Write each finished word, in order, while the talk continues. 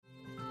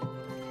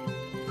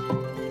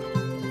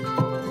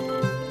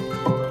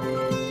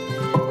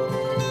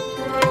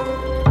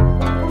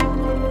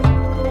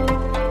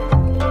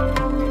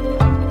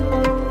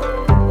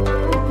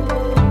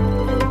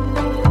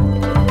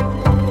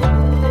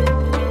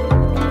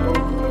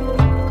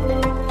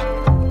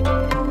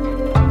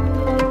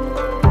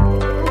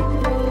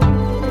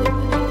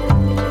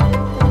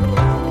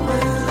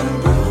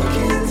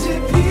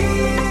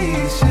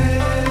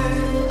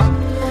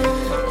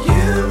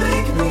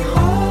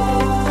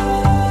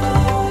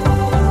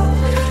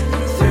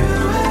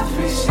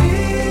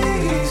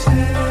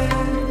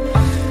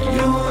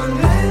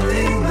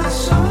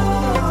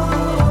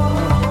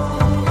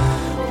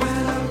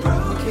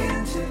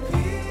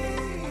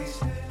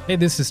Hey,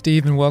 this is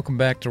Steve, and welcome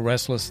back to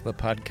Restless, the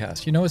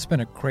podcast. You know, it's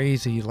been a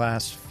crazy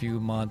last few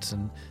months,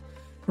 and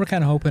we're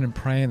kind of hoping and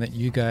praying that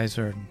you guys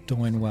are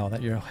doing well,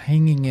 that you're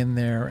hanging in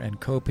there and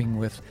coping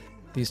with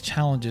these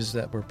challenges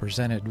that we're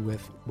presented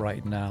with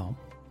right now.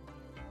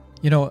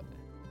 You know,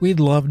 we'd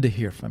love to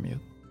hear from you.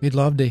 We'd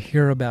love to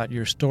hear about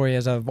your story.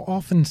 As I've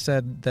often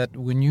said, that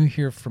when you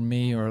hear from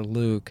me or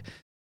Luke,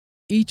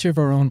 each of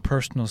our own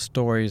personal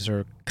stories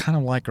are kind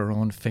of like our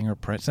own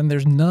fingerprints, and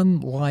there's none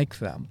like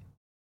them.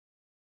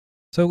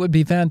 So it would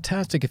be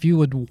fantastic if you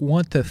would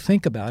want to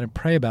think about and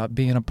pray about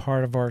being a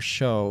part of our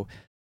show.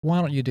 Why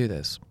don't you do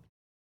this?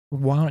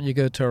 Why don't you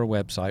go to our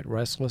website,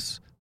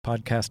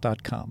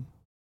 restlesspodcast.com.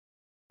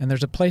 And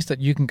there's a place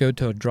that you can go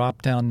to, a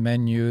drop-down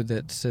menu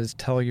that says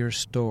Tell Your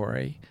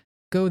Story.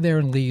 Go there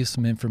and leave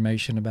some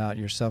information about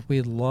yourself.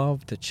 We'd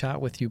love to chat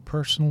with you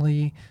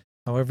personally,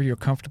 however you're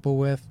comfortable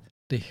with,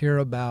 to hear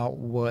about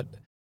what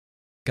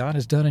God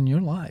has done in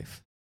your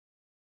life.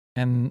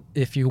 And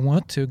if you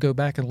want to, go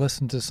back and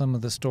listen to some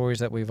of the stories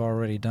that we've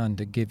already done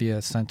to give you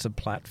a sense of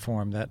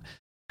platform, that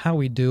how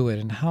we do it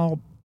and how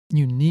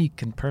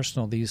unique and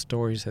personal these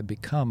stories have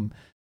become,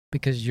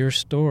 because your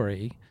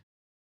story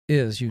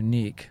is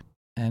unique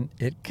and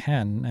it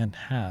can and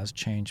has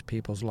changed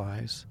people's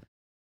lives.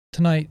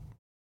 Tonight,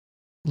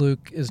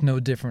 Luke is no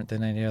different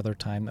than any other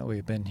time that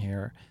we've been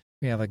here.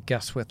 We have a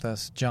guest with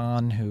us,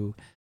 John, who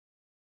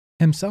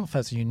himself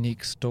has a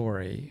unique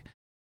story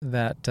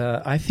that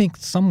I think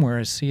somewhere,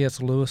 as C.S.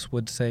 Lewis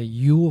would say,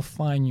 you will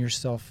find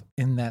yourself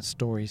in that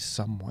story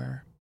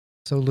somewhere.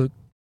 So, Luke,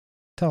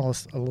 tell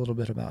us a little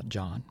bit about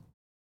John.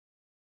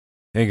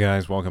 Hey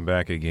guys, welcome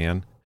back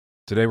again.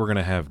 Today we're going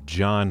to have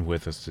John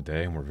with us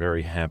today, and we're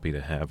very happy to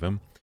have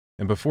him.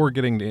 And before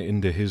getting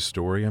into his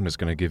story, I'm just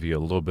going to give you a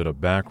little bit of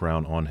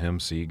background on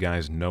him so you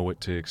guys know what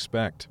to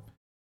expect.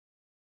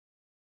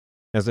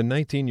 As a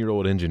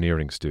 19-year-old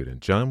engineering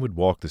student, John would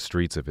walk the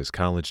streets of his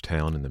college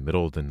town in the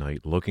middle of the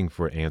night looking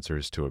for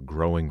answers to a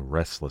growing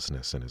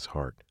restlessness in his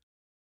heart.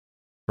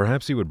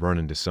 Perhaps he would run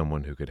into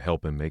someone who could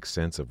help him make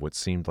sense of what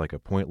seemed like a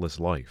pointless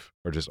life,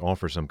 or just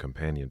offer some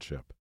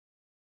companionship.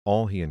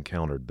 All he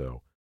encountered,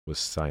 though, was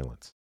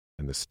silence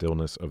and the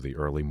stillness of the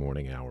early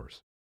morning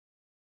hours.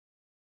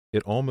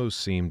 It almost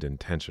seemed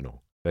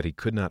intentional that he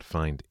could not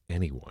find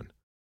anyone.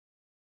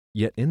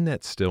 Yet in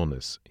that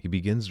stillness, he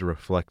begins to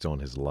reflect on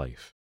his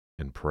life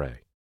and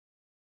pray.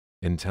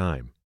 In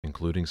time,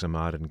 including some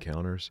odd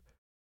encounters,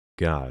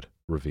 God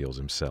reveals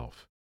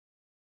himself.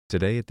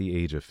 Today, at the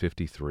age of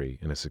 53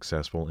 and a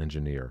successful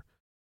engineer,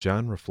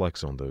 John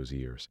reflects on those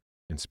years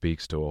and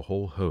speaks to a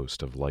whole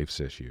host of life's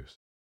issues.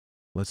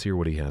 Let's hear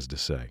what he has to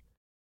say.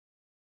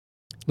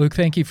 Luke,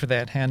 thank you for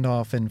that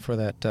handoff and for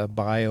that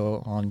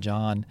bio on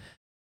John.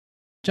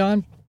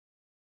 John,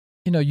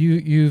 you know,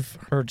 you've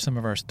heard some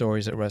of our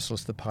stories at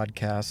Restless, the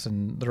podcast,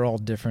 and they're all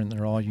different,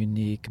 they're all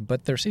unique,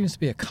 but there seems to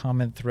be a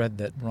common thread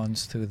that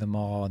runs through them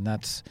all, and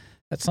that's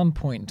at some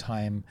point in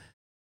time,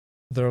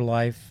 your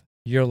life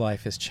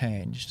has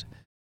changed.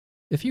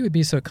 If you would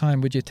be so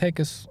kind, would you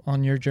take us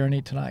on your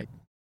journey tonight?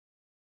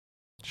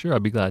 Sure,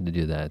 I'd be glad to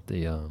do that.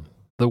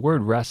 The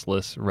word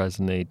restless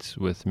resonates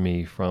with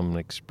me from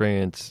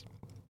experience,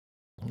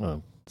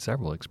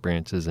 several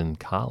experiences in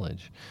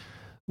college,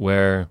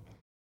 where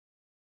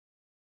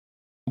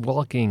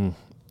walking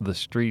the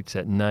streets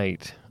at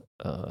night,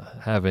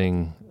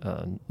 having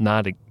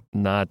not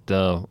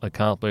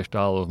accomplished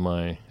all of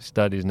my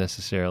studies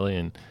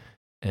necessarily,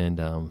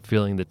 and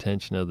feeling the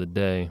tension of the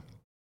day,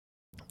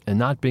 and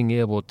not being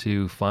able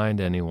to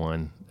find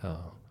anyone.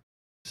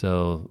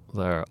 So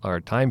our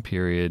time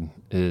period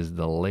is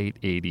the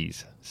late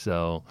 80s.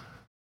 So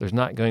there's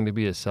not going to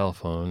be a cell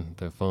phone.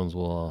 The phones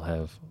will all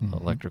have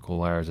electrical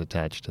wires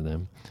attached to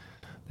them.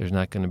 There's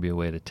not going to be a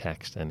way to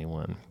text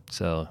anyone.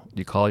 So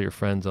you call your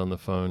friends on the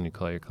phone, you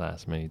call your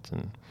classmates,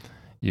 and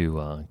you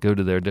go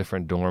to their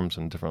different dorms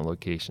and different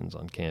locations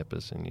on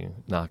campus, and you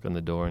knock on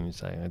the door and you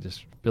say, I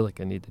just feel like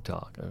I need to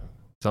talk.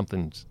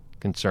 Something's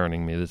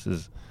concerning me.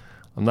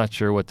 I'm not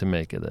sure what to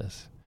make of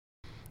this.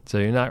 So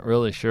you're not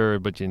really sure,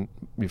 but you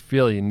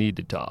feel you need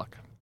to talk.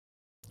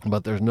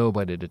 But there's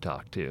nobody to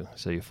talk to.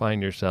 So you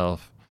find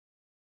yourself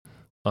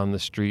on the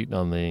street,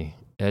 on the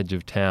edge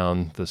of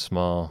town, the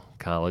small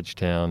college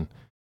town,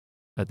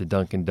 at the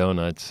Dunkin'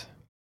 Donuts,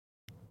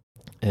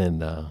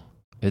 and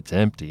it's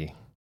empty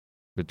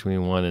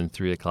between 1 and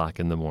 3 o'clock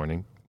in the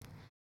morning.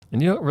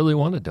 And you don't really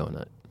want a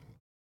donut,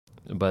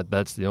 but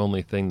that's the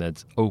only thing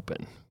that's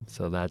open.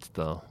 So that's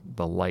the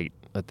light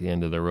at the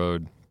end of the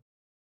road.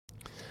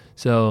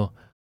 So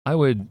I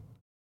would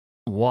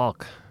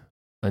walk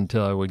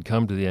until I would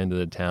come to the end of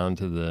the town,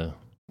 to the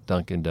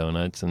Dunkin'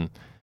 Donuts, and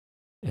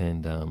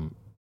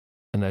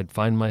I'd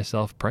find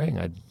myself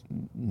praying.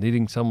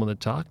 Needing someone to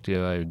talk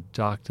to. I'd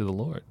talk to the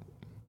Lord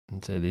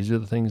and say, these are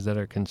the things that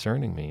are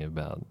concerning me,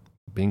 about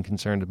being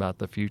concerned about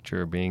the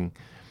future, being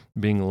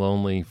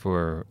lonely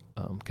for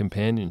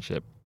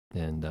companionship,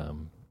 and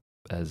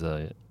as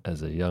a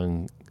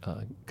young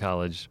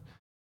college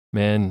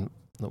man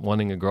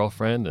wanting a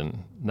girlfriend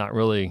and not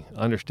really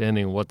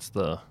understanding what's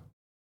the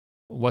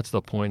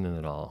point in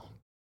it all.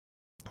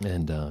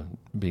 and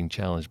being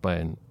challenged by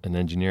an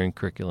engineering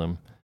curriculum.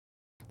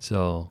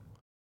 So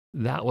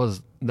that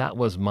was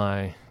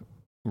my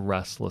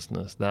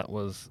restlessness. That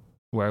was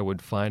where I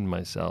would find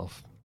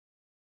myself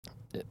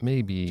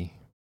maybe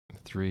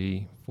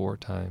 3-4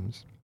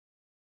 times.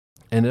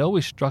 And it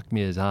always struck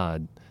me as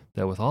odd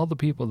that with all the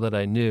people that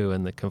I knew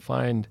and the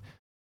confined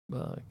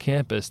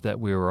campus that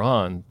we were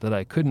on, that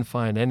I couldn't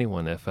find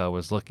anyone if I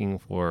was looking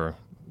for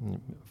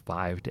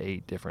 5 to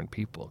 8 different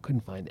people.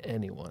 Couldn't find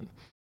anyone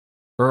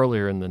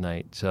earlier in the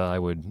night. So I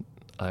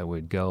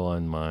would go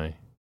on my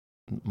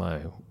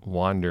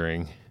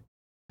wandering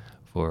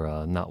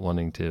for not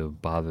wanting to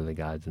bother the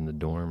guys in the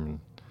dorm,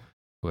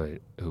 and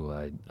who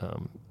I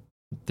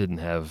didn't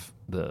have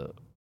the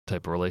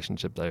type of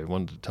relationship that I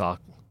wanted to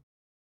talk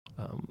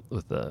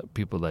with the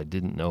people that I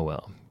didn't know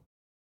well.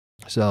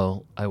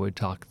 So I would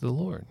talk to the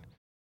Lord.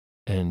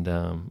 And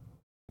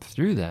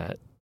through that,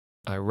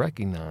 I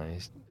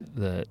recognized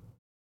that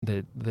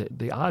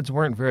the odds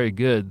weren't very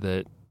good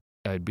that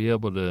I'd be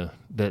able to,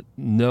 that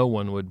no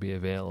one would be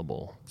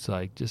available. So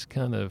I just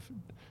kind of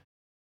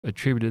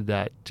attributed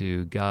that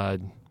to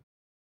God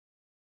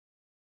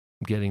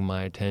getting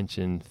my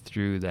attention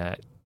through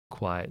that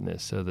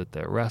quietness, so that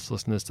the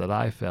restlessness that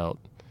I felt,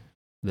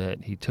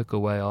 that he took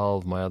away all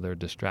of my other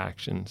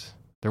distractions.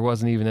 There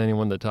wasn't even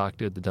anyone to talk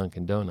to at the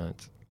Dunkin'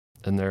 Donuts.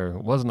 And there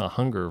wasn't a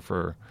hunger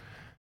for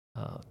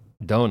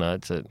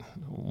donuts at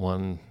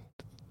 1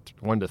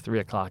 to 3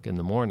 o'clock in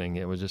the morning.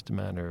 It was just a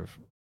matter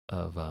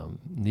of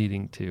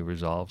needing to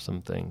resolve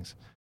some things.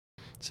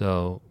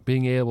 So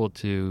being able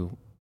to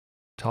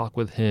talk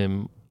with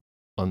him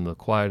on the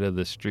quiet of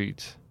the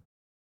streets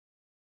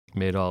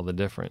made all the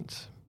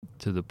difference,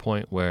 to the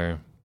point where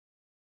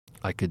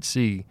I could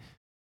see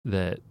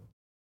that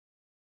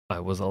I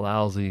was a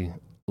lousy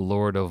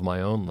lord of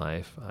my own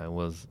life. I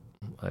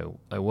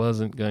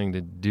wasn't going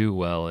to do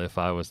well if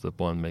I was the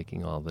one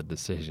making all the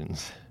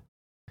decisions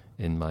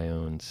in my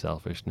own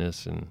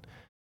selfishness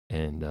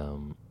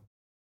and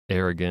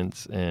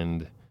arrogance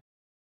and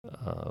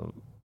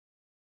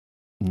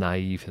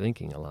naive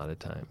thinking a lot of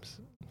times.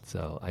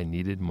 So I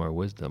needed more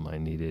wisdom. I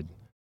needed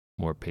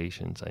more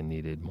patience. I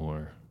needed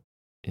more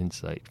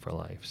insight for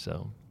life.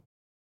 So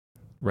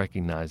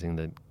recognizing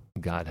that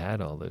God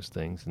had all those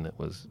things, and it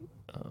was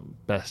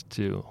best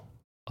to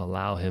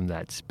allow him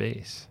that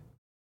space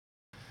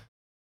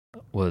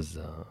was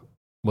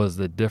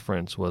the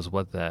difference, was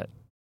what that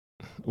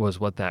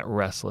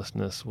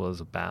restlessness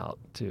was about,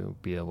 to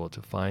be able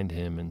to find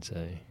him and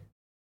say,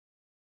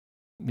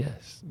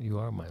 yes, you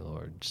are my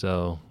Lord.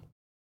 So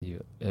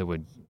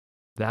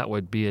that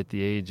would be at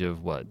the age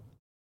of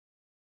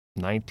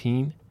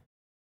 19.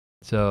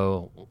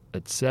 So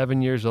at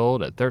 7 years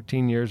old, at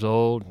 13 years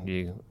old,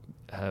 you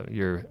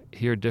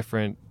hear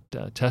different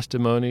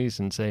testimonies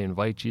and say,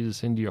 invite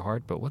Jesus into your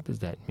heart. But what does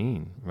that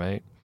mean,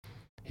 right?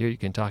 Here you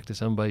can talk to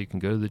somebody, you can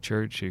go to the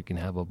church, you can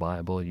have a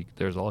Bible.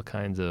 There's all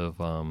kinds of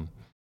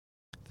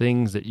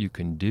things that you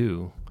can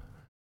do.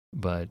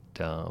 But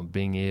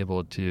being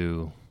able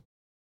to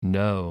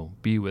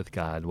be with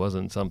God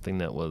wasn't something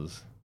that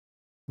was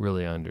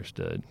really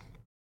understood.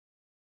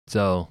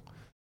 So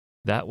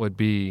that would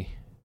be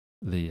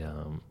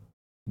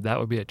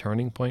a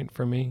turning point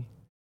for me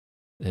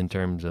in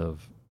terms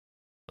of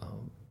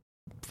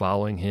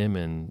following him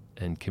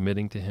and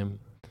committing to him.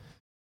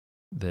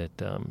 That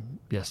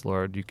yes,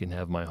 Lord, you can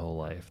have my whole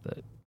life.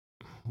 That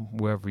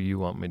wherever you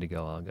want me to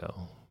go, I'll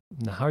go.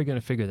 Now, how are you going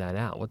to figure that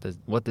out?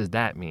 What does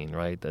that mean,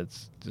 right?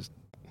 That's just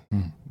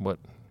what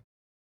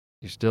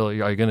are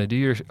you going to do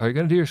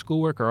your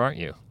schoolwork, or aren't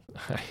you?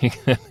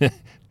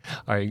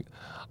 Are you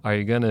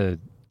going to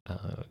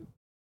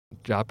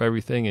drop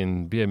everything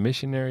and be a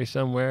missionary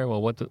somewhere?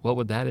 Well, what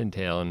would that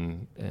entail?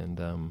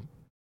 And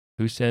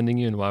who's sending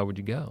you, and why would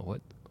you go?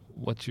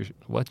 What's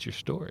your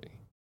story?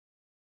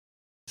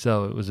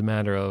 So it was a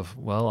matter of,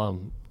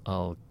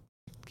 I'll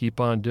keep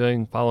on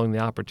following the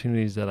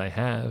opportunities that I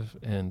have,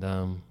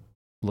 and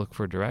look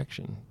for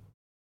direction.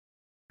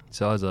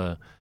 So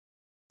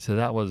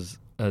that was,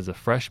 as a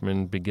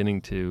freshman,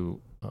 beginning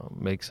to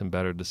make some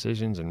better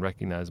decisions and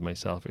recognize my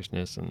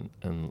selfishness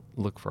and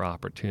look for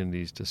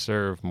opportunities to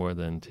serve more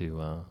than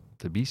to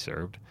be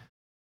served.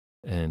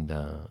 And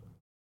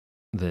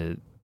the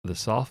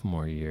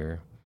sophomore year,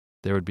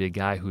 there would be a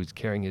guy who's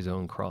carrying his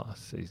own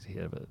cross. He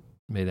had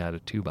made out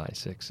of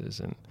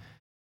 2x6s,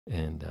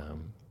 and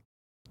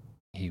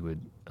he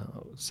would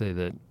say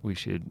that we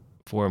should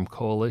form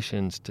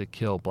coalitions to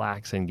kill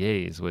blacks and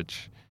gays,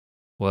 which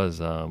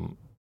wasn't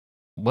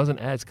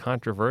as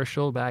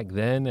controversial back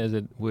then as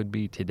it would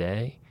be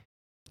today.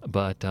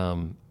 But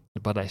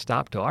I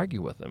stopped to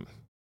argue with him,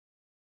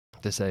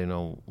 to say,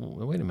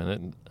 wait a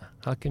minute,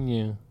 how can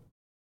you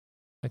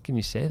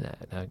say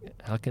that?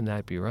 How can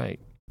that be right?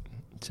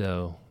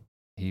 So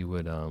he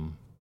would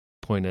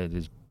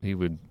he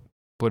would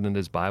put in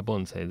his Bible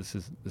and say, this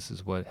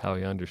is how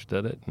he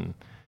understood it,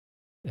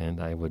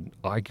 and I would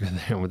argue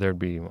there. There'd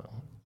be a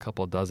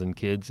couple dozen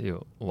kids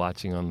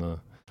watching on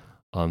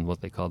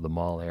what they call the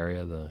mall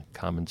area, the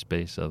common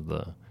space of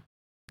the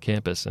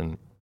campus, and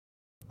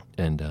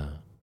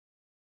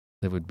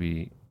it would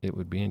be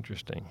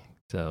interesting.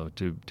 So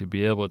to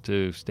be able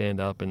to stand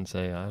up and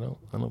say, I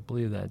don't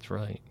believe that's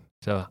right.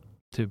 So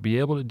to be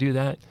able to do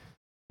that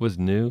was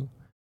new.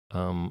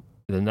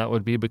 Then that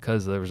would be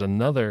because there was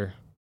another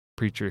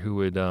preacher who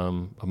would,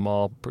 a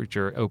mall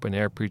preacher, open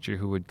air preacher,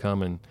 who would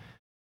come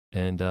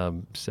and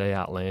say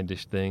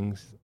outlandish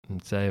things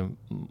and say,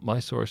 my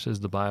source is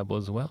the Bible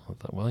as well. I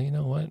thought, well, you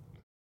know what?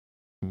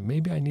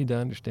 Maybe I need to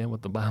understand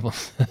what the Bible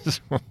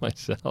says for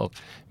myself.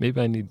 Maybe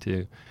I need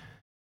to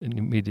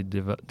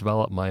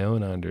develop my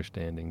own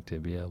understanding to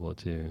be able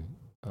to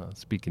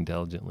speak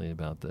intelligently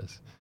about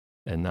this,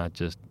 and not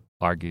just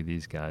argue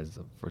these guys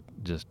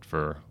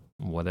for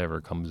whatever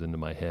comes into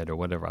my head or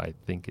whatever I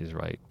think is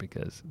right,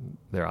 because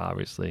they're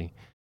obviously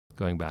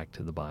going back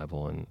to the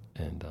Bible,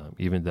 and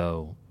even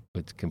though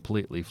it's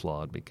completely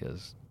flawed,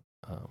 because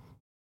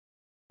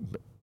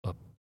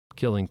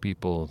killing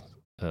people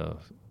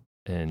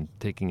and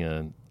taking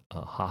a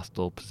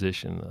hostile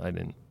position,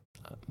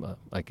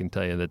 I can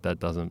tell you that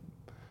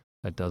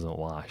doesn't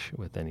wash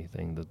with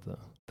anything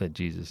that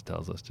Jesus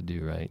tells us to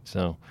do, right?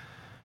 So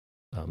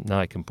now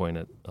I can point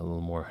it a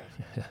little more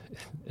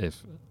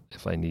if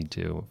I need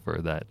to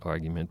for that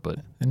argument. But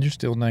and you're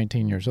still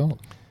 19 years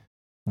old.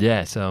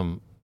 Yes,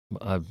 I'm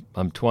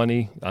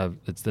 20.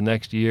 It's the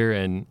next year,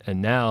 and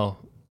now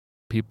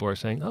people are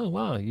saying, "Oh,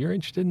 wow, you're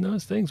interested in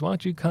those things. Why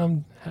don't you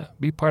come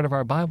be part of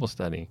our Bible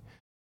study?"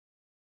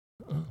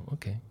 Oh,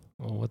 okay.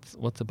 Well,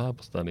 what's a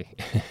Bible study?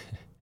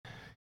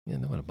 You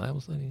know what a Bible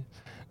study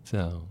is?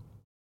 So,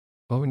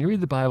 well, when you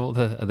read the Bible,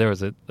 there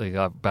was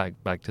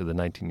back to the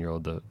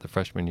 19-year-old, the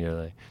freshman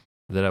year,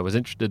 that I was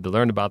interested to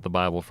learn about the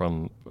Bible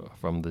from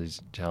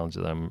these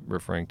challenges that I'm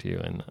referring to,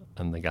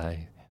 and the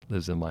guy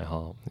lives in my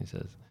hall. He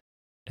says,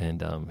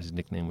 and his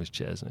nickname was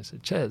Ches, and I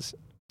said, Ches,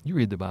 you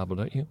read the Bible,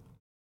 don't you?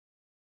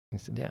 He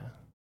said, yeah.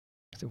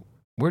 I said,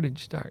 where did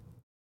you start?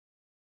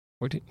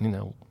 Where did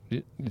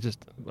you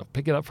just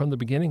pick it up from the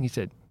beginning? He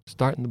said,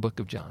 start in the book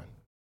of John.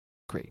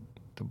 Great,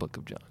 the book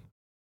of John.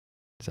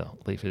 So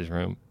leave his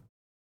room,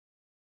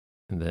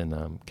 and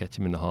then catch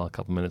him in the hall a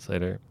couple minutes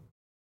later.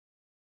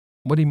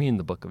 What do you mean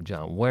the book of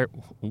John?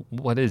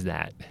 What is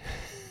that?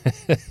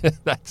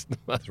 That's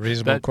a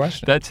reasonable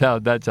question. That's how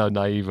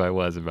naive I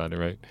was about it,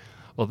 right?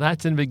 Well,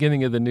 that's in the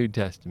beginning of the New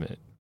Testament.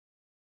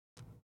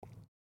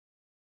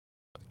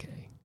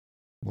 Okay.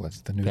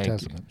 What's the New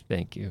Testament?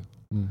 Thank you.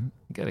 Mm-hmm.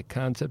 I got a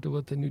concept of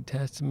what the New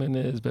Testament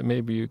is, but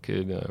maybe you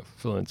could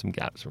fill in some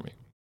gaps for me.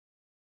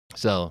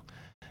 So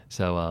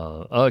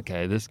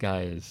okay, this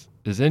guy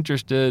is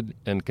interested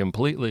and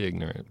completely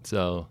ignorant.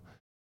 So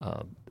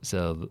he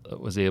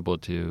was able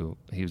to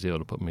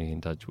put me in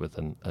touch with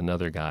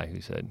another guy who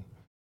said,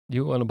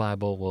 "You want a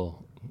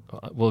Bible?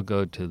 We'll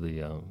go to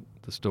the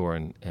store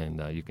and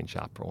you can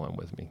shop for one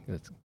with me."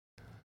 It's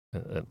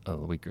a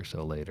week or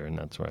so later, and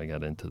that's where I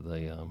got into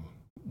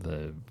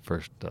the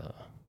first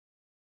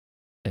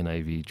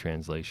NIV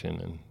translation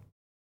and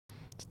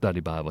study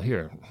Bible.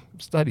 Here,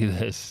 study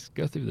this,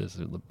 go through this a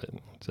little bit.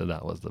 So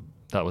that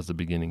was the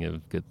beginning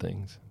of good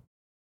things.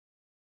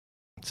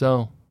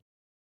 So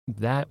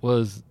that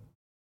was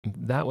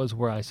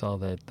where I saw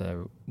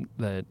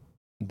that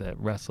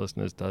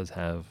restlessness does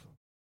have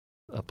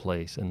a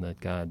place, and that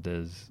God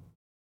does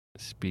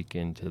speak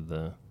into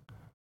the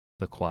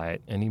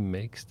quiet, and He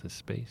makes the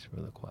space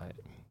for the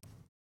quiet.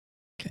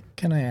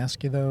 Can I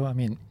ask you though? I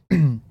mean,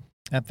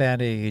 at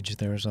that age,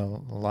 there's a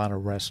lot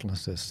of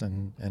restlessness,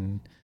 and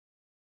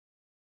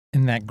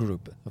in that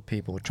group of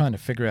people trying to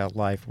figure out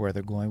life, where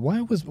they're going.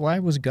 Why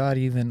was God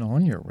even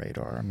on your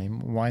radar? I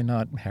mean, why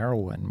not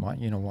heroin?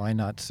 Why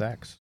not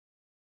sex?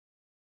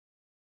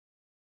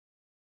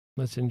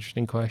 That's an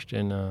interesting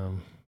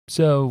question.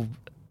 So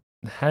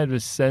had a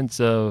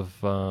sense of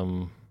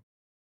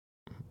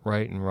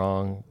right and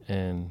wrong,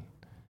 and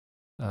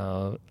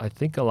I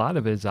think a lot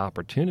of it is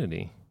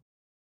opportunity.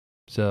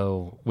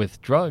 So with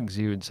drugs,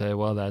 you would say,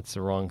 well, that's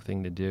the wrong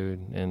thing to do,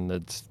 and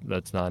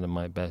that's not in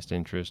my best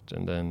interest.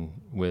 And then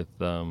with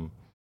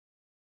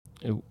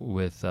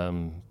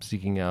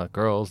seeking out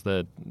girls,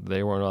 that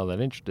they weren't all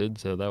that interested,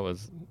 so that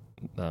was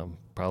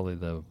probably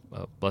the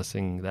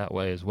blessing that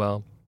way as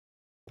well.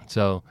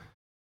 So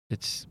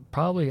it's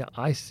probably,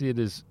 I see it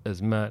as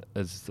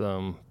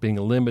being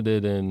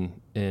limited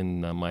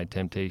in my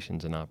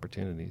temptations and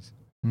opportunities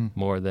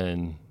more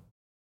than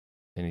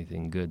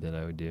anything good that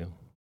I would do.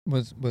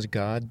 Was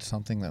God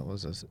something that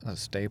was a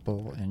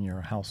staple in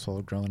your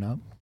household growing up?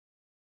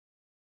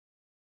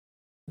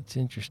 It's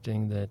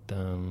interesting that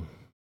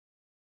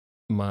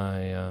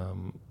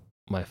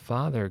my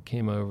father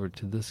came over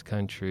to this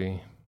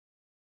country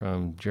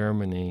from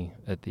Germany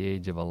at the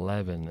age of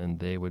 11, and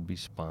they would be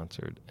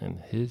sponsored. And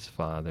his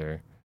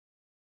father,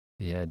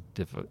 he had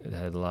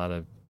a lot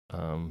of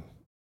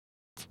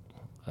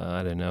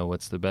I don't know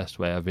what's the best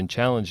way. I've been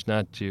challenged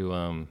not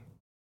to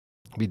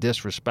be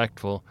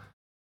disrespectful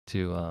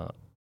to,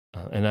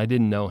 and I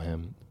didn't know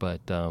him,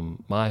 but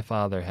my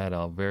father had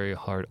a very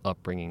hard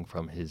upbringing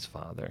from his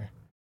father,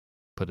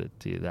 put it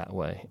to you that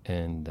way.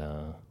 And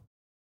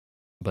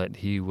but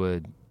he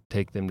would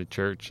take them to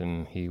church,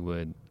 and he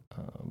would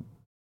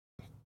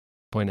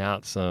point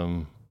out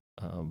some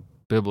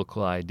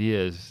biblical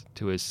ideas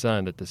to his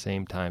son at the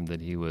same time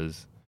that he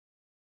was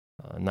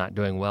not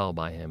doing well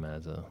by him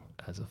as a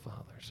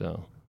father.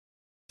 So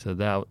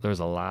that there's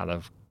a lot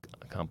of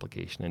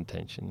complication and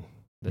tension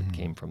that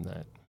came from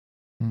that.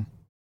 Mm.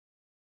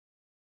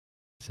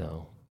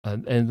 So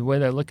and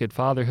when I look at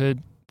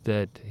fatherhood,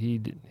 that he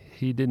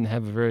didn't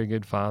have a very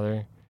good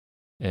father,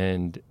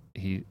 and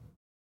he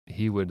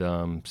would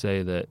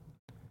say that.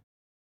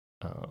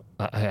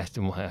 I asked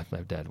my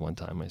dad one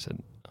time. I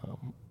said,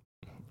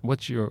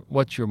 "What's your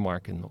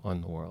mark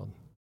on the world?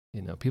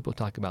 You know, people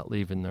talk about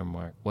leaving their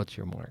mark. What's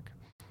your mark?"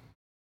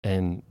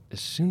 And as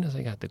soon as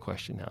I got the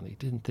question out, he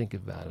didn't think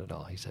about it at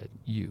all. He said,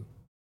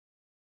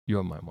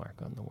 "You're my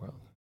mark on the world."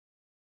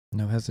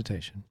 No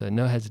hesitation. So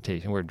no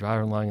hesitation. We're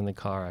driving along in the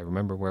car. I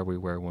remember where we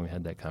were when we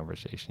had that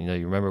conversation. You know,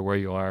 you remember where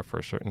you are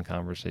for certain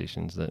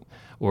conversations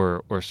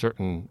or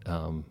certain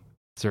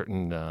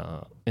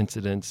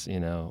incidents. You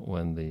know,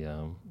 when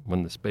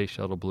the space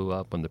shuttle blew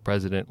up, when the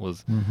president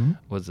was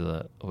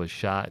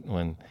shot,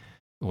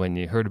 when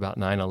you heard about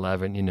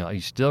 9/11. You know,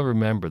 you still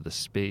remember the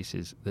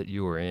spaces that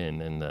you were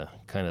in and the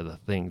kind of the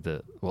thing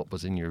what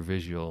was in your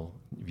visual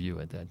view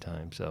at that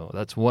time. So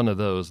that's one of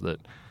those that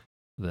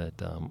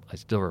I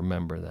still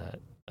remember that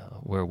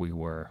where we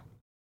were,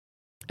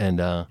 and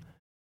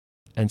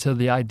so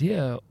the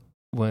idea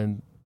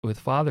with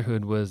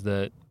fatherhood was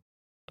that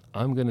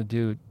I'm gonna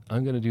do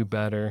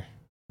better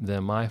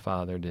than my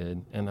father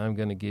did, and I'm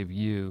gonna give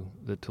you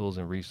the tools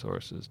and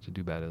resources to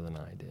do better than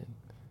I did.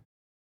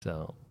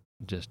 So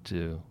just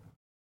to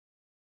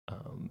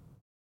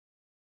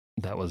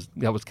that was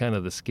kind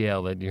of the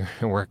scale that you're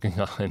working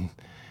on,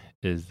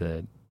 is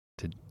that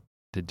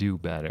to do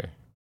better.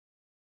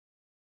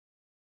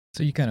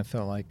 So you kind of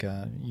felt like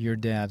your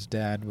dad's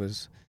dad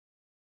was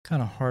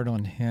kind of hard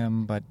on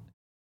him, but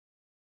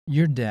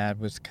your dad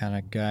was kind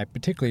of guy,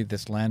 particularly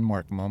this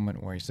landmark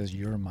moment where he says,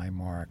 "You're my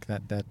mark."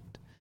 That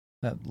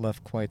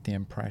left quite the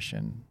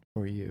impression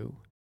for you,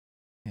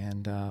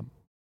 and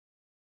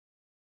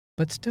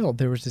but still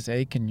there was this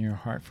ache in your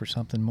heart for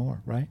something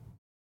more, right?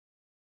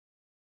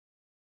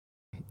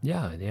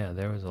 Yeah.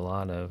 There was a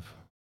lot of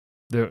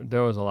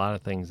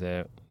things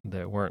that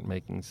weren't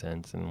making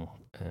sense and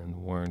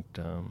weren't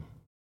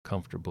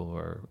comfortable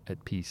or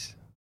at peace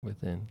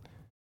within.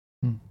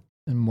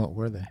 And what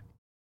were they?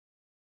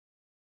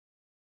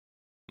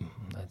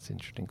 That's an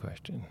interesting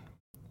question.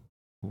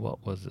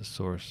 What was the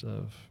source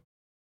of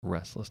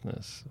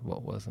restlessness?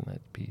 What wasn't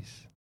at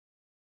peace?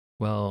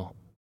 Well,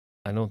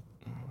 I don't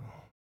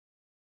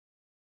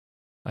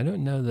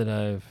know that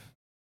I've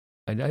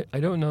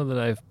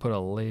put a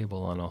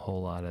label on a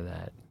whole lot of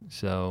that.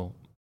 So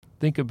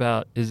think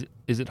about, is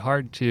it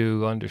hard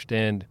to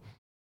understand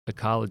a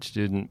college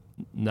student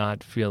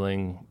not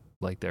feeling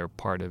like they're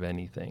part of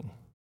anything,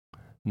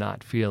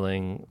 not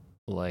feeling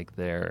like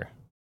they're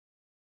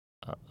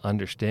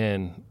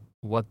understand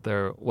what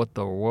the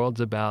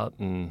world's about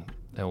and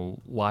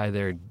why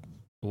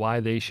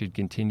they should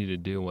continue to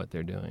do what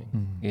they're doing.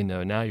 Mm-hmm. You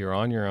know, now you're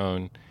on your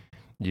own.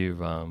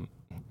 You've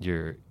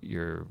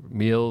your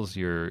meals,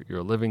 your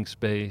living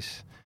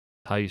space,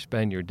 how you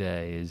spend your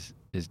day is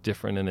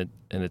different, and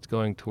it's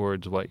going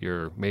towards what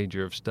your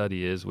major of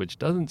study is, which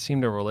doesn't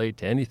seem to relate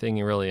to anything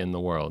really in the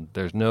world.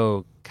 There's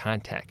no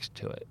context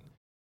to it,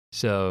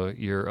 so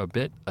you're a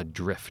bit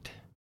adrift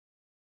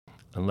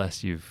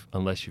unless you've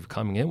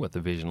come in with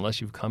a vision,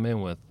 unless you've come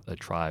in with a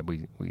tribe.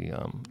 We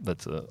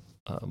that's a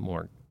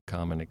more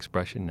common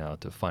expression now,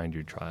 to find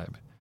your tribe.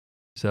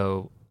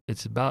 So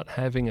it's about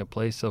having a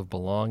place of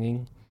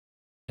belonging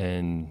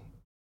and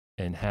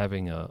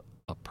having a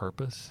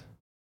purpose.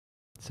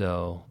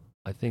 So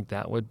I think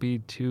that would be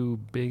two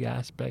big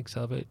aspects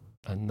of it.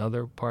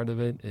 Another part of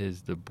it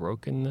is the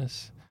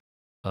brokenness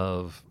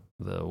of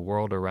the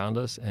world around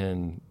us,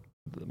 and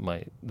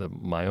my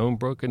own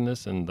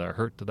brokenness and the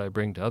hurt that I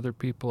bring to other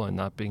people, and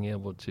not being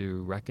able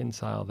to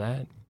reconcile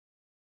that.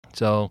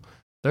 So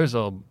there's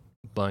a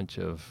bunch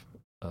of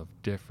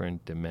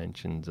different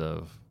dimensions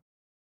of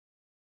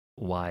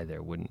why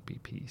there wouldn't be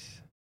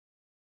peace.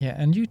 Yeah,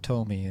 and you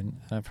told me,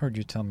 and I've heard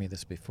you tell me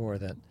this before,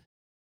 that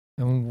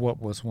and what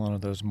was one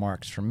of those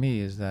marks for me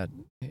is that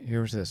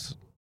here's this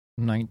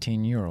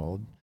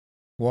 19-year-old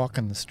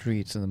walking the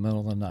streets in the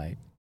middle of the night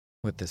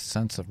with this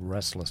sense of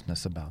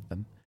restlessness about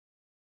them,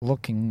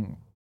 looking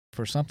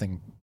for something.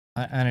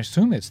 And I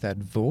assume it's that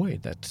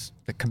void, that's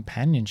the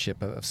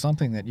companionship of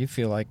something that you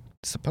feel like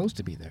is supposed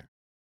to be there.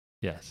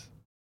 Yes.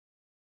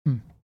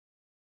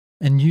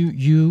 And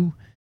you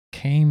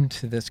came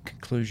to this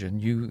conclusion,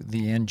 you,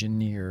 the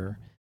engineer,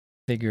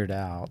 figured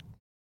out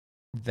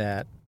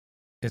that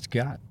it's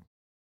God,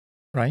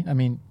 right? I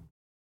mean,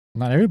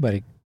 not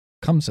everybody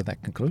comes to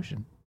that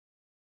conclusion.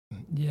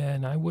 Yeah,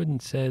 and I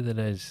wouldn't say that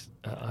as,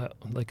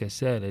 like I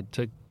said, it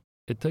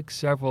took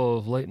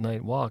several late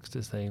night walks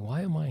to say,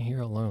 why am I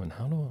here alone?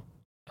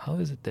 How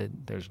is it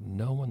that there's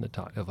no one to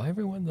talk? Of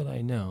everyone that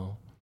I know,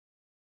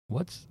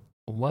 what's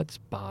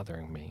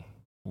bothering me?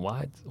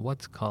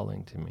 What's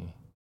calling to me?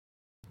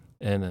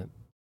 And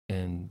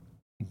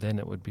then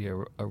it would be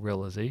a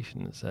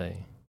realization to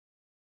say,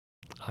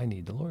 I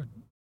need the Lord.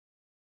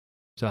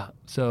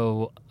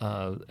 So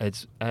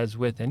it's as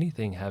with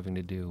anything having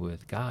to do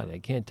with God. I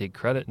can't take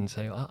credit and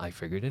say, "Oh, I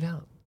figured it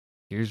out.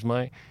 Here's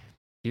my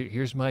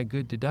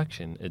good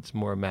deduction." It's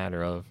more a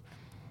matter of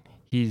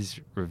He's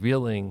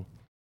revealing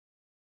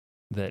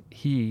that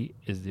He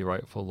is the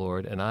rightful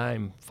Lord, and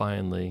I'm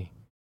finally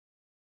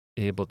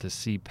able to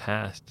see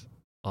past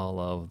all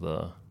of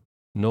the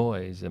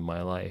noise in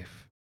my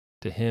life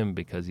to Him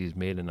because He's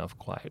made enough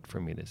quiet for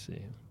me to see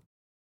Him.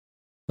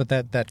 But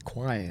that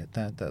quiet,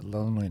 that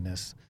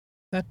loneliness,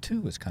 that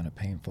too is kind of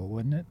painful,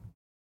 wouldn't it?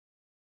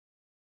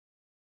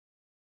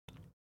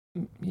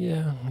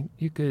 Yeah,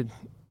 you could.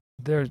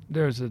 There's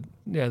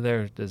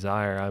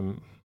desire.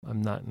 I'm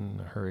not in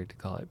a hurry to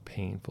call it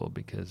painful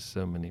because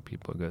so many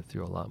people go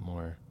through a lot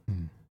more.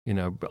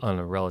 On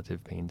a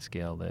relative pain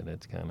scale, that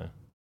it's kind of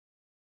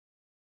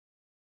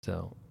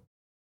so.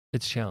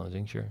 It's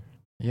challenging, sure.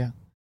 Yeah.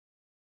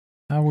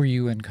 How were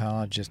you in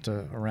college, just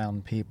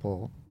around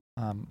people?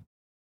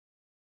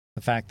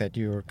 The fact that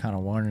you were kind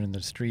of wandering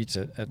the streets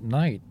at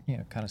night,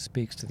 kind of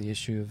speaks to the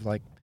issue of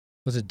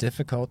was it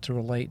difficult to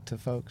relate to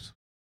folks?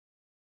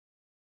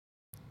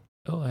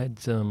 Oh, I had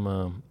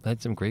some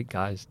great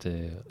guys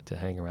to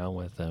hang around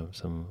with.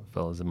 Some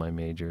fellows in my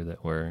major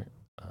that were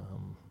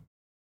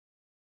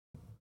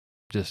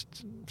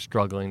just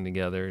struggling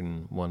together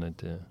and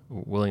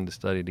willing to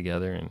study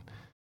together,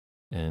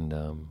 and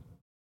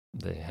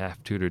they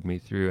half tutored me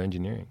through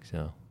engineering.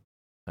 So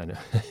I know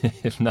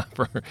if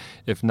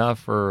not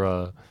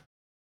for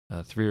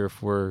 3 or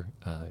 4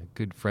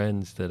 good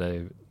friends that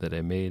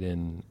I made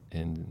in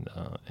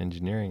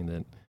engineering,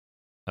 that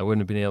I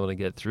wouldn't have been able to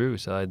get through.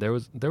 So there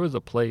was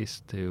a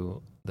place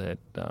that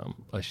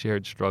a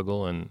shared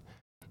struggle and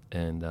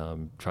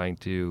trying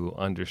to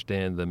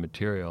understand the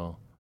material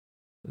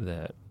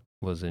that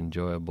was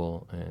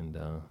enjoyable, and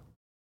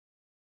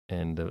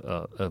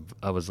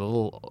I was a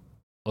little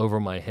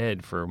over my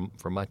head for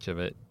much of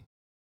it.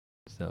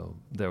 So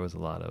there was a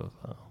lot of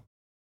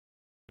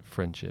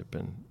friendship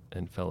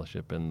and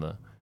fellowship in the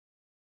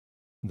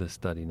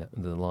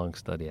long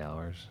study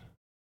hours.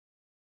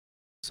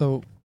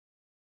 So,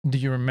 do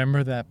you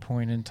remember that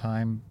point in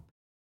time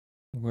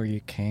where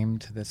you came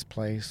to this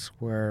place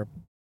where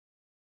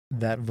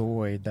that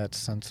void, that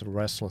sense of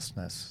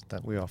restlessness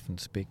that we often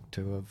speak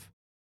of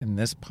in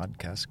this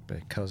podcast,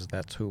 because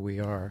that's who we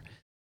are,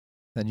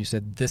 that you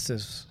said, this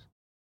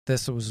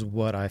was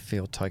what I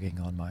feel tugging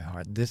on my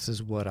heart. This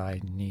is what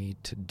I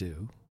need to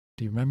do.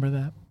 Do you remember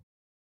that?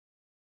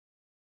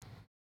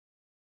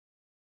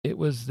 It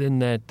was in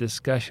that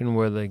discussion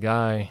where the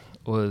guy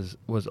was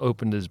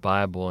opened his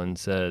Bible and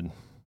said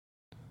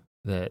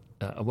that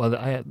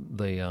I had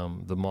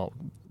the mall,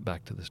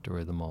 back to the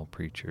story of the mall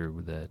preacher,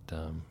 that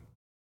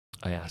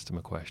I asked him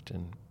a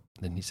question.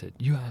 Then he said,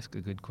 "You ask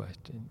a good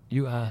question.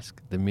 You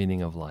ask the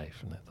meaning of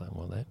life." And I thought,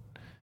 well, that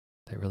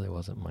really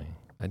wasn't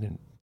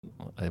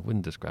I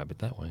wouldn't describe it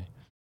that way.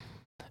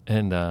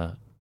 And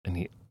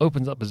he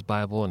opens up his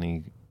Bible and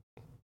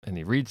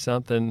he reads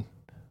something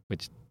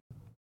which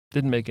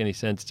didn't make any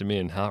sense to me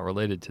and how it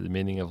related to the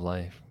meaning of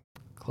life.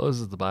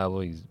 Closes the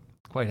Bible. He's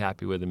quite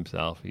happy with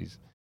himself. He's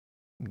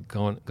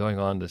going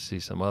on to see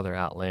some other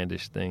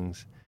outlandish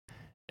things,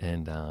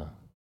 and I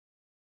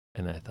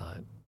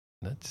thought,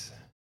 that's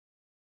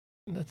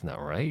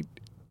not right.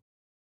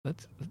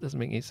 That doesn't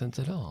make any sense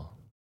at all.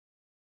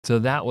 So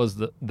that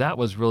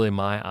was really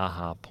my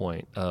aha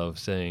point of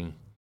saying,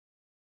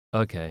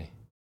 okay,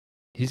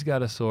 he's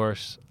got a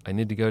source. I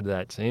need to go to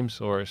that same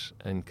source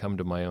and come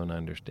to my own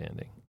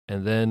understanding.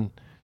 And then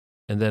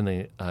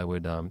I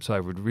would so I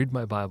would read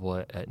my Bible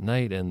at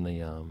night in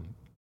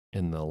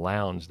the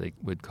lounge, they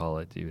would call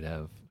it. You would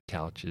have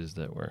couches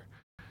that were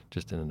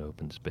just in an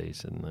open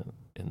space in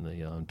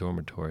the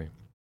dormitory.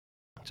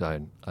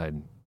 So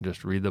I'd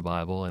just read the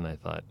Bible, and I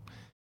thought,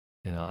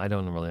 I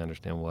don't really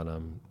understand what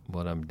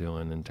I'm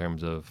doing in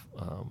terms of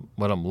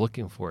what I'm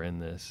looking for in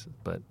this,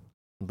 but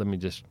let me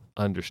just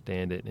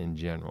understand it in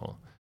general.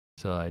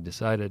 So I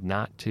decided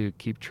not to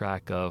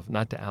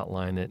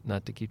outline it,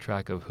 not to keep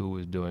track of who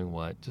was doing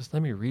what. Just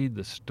let me read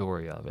the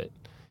story of it.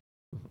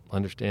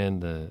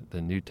 Understand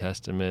the New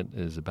Testament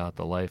is about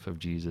the life of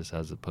Jesus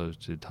as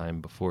opposed to time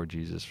before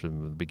Jesus,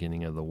 from the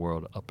beginning of the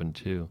world up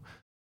until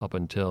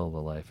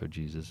the life of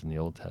Jesus in the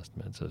Old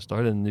Testament. So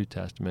start in the New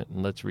Testament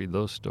and let's read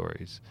those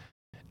stories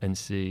and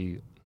see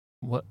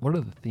what are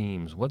the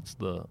themes, what's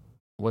the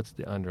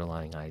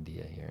underlying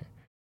idea here.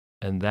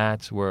 And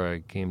that's where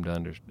I came to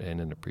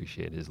understand and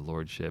appreciate his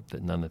lordship,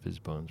 that none of his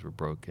bones were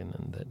broken,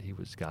 and that he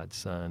was God's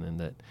son, and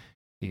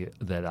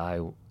that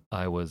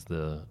I was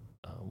the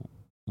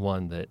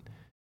one that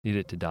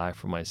needed to die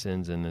for my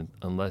sins, and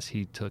unless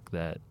he took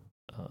that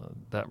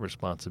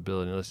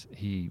responsibility, unless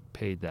he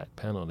paid that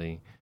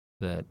penalty,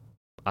 that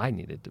I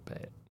needed to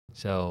pay it.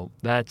 So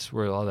that's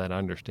where all that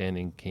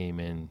understanding came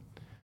in,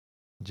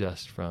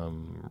 just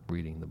from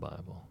reading the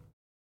Bible.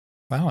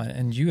 Wow,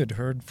 and you had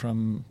heard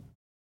from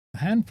a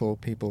handful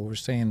of people who were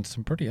saying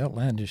some pretty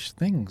outlandish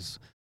things,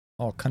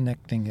 all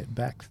connecting it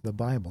back to the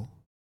Bible.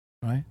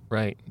 right?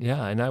 Right.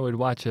 Yeah, and I would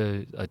watch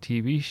a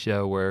TV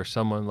show where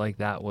someone like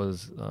that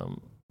was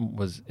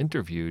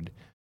interviewed,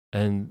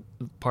 and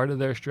part of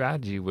their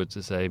strategy was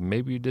to say,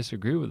 maybe you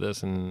disagree with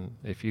this, and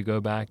if you go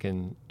back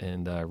and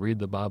read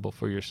the Bible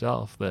for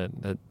yourself,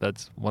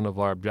 that's one of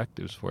our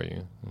objectives for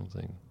you. I was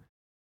like,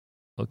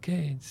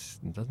 okay,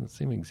 it doesn't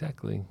seem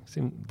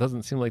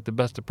like the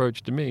best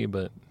approach to me,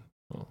 but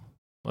well,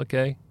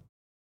 okay,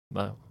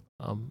 well,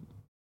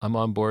 I'm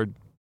on board.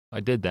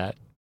 I did that.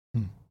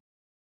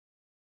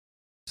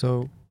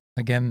 So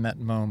again, that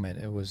moment,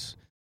 it was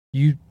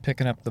you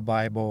picking up the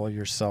Bible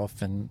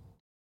yourself and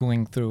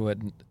going through it,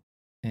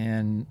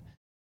 and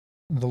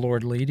the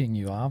Lord leading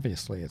you,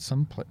 obviously, at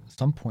some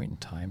point in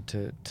time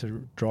to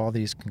draw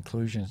these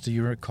conclusions. Do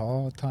you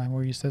recall a time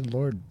where you said,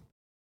 "Lord,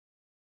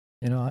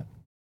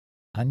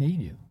 I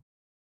need you"?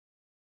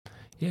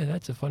 Yeah,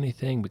 that's a funny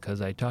thing,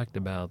 because I talked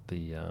about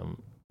the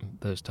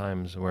those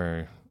times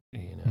where,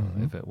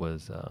 if it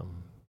was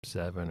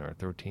 7 or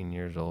 13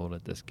 years old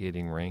at the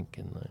skating rink,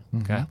 and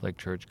the Catholic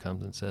Church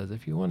comes and says,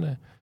 if you want to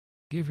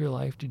give your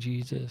life to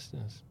Jesus,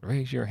 just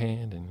raise your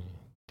hand and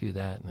do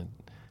that,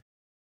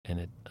 and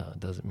it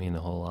doesn't mean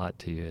a whole lot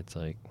to you. It's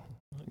like,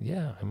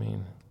 yeah, I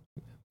mean,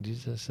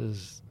 Jesus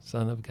is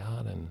Son of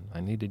God, and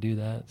I need to do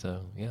that,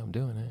 so yeah, I'm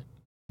doing it.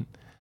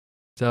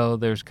 So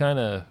there's kind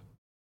of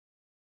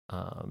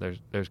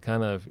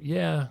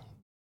yeah,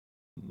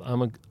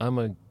 I'm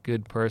a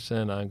good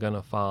person. I'm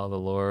gonna follow the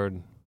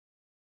Lord,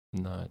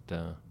 not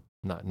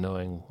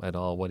knowing at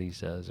all what He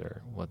says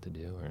or what to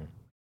do, or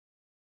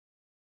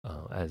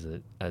as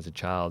a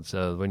child.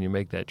 So when you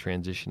make that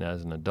transition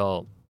as an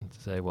adult, to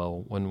say,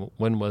 well,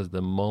 when was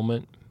the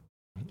moment?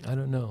 I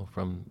don't know.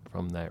 From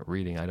that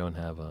reading, I don't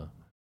have a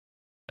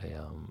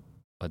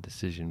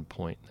decision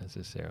point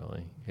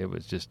necessarily. It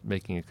was just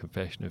making a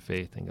confession of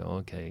faith and go,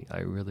 okay, I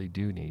really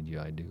do need you.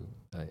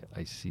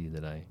 I see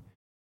that I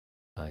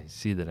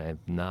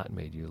have not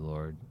made you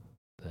Lord.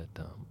 That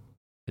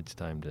it's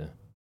time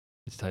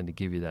to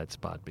give you that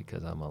spot,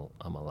 because I'm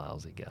a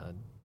lousy God.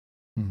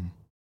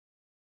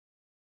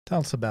 Tell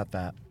us about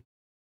that,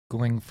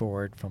 going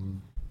forward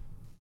from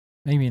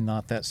maybe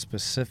not that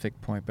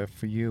specific point, but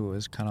for you it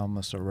was kind of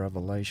almost a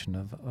revelation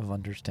of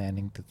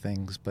understanding the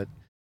things. But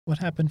what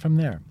happened from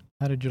there?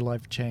 How did your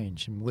life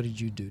change, and what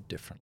did you do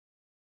different?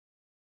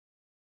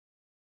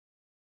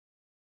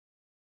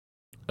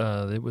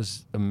 It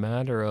was a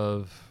matter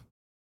of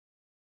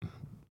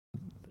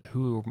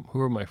who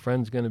are my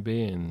friends going to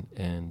be,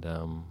 and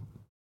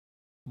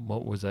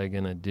what was I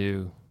going to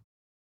do?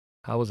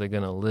 How was I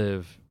going to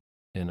live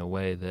in a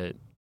way that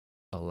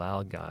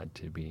allowed God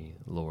to be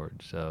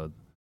Lord? So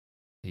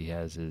He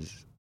has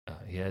His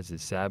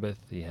Sabbath,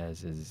 He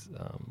has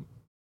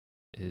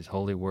His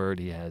holy word,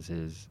 He has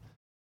His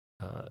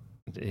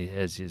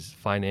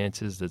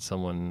finances that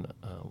someone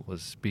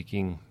was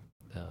speaking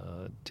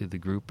to the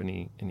group, and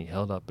he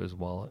held up his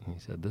wallet and he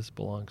said, "This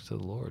belongs to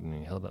the Lord." And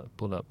he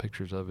pulled out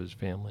pictures of his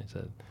family and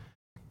said,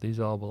 "These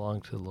all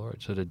belong to the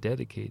Lord." So to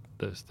dedicate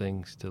those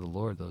things to the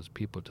Lord, those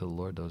people to the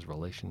Lord, those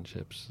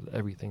relationships,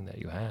 everything that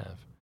you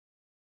have,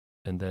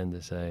 and then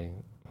to say,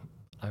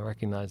 "I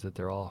recognize that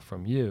they're all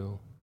from you.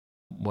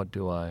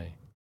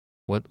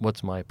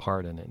 What's my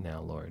part in it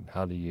now, Lord?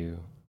 How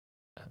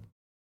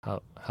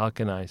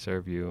can I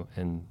serve you?"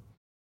 And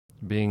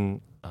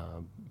being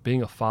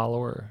a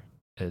follower,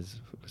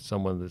 as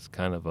someone that's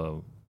kind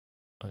of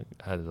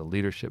has a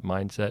leadership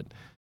mindset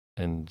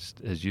and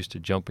is used to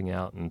jumping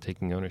out and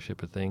taking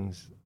ownership of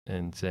things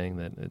and saying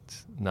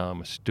that now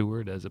I'm a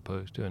steward as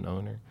opposed to an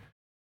owner,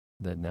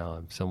 that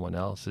now someone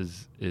else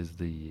is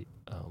the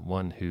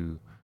one who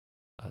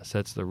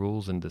sets the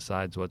rules and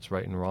decides what's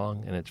right and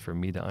wrong, and it's for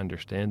me to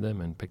understand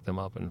them and pick them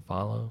up and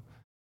follow.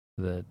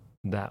 That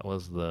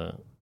was the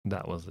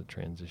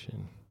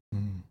transition,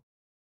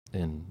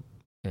 and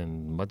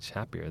much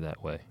happier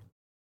that way.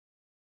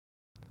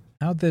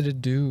 How did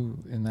it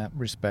do in that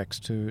respects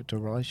to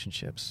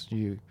relationships?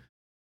 You're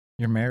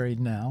married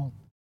now.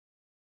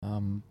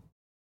 How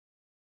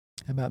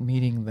about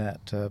meeting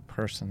that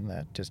person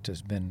that just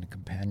has been a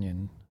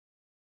companion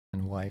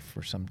and wife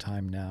for some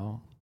time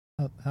now?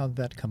 How did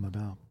that come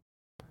about?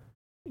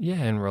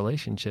 Yeah, in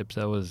relationships,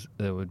 that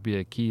would be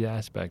a key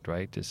aspect,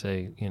 right? To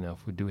say,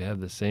 if we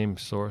have the same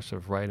source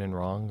of right and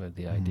wrong, or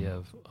the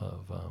idea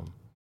of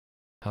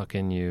how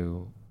can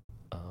you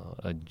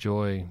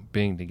enjoy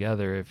being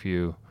together if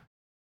you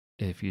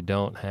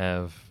don't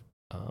have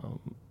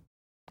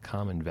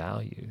common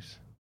values,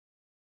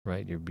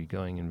 right? You'd be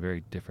going in very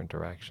different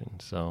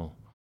directions. So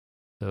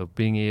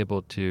being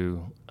able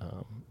to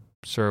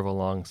serve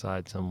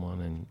alongside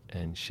someone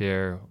and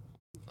share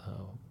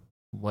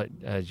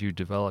as you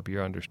develop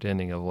your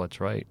understanding of what's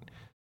right,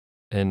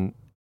 and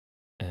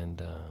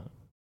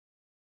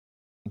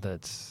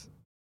that's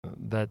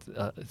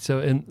so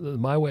in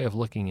my way of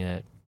looking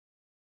at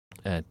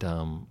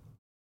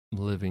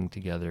living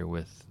together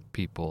with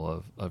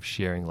people, of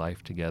sharing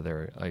life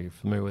together. Are you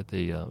familiar with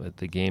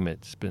the game?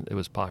 It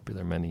was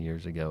popular many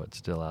years ago. It's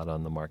still out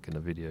on the market, a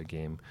video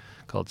game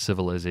called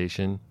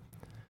Civilization.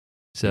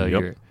 So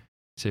Yep.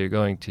 you're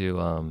going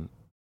to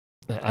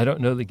I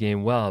don't know the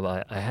game well,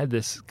 but I had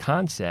this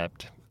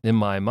concept in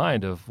my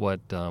mind of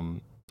what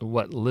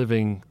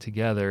living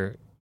together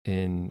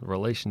in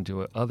relation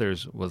to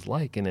others was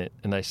like in it.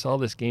 And I saw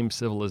this game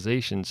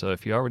Civilization. So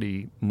if you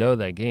already know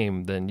that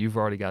game, then you've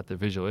already got the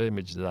visual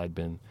image that I'd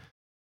been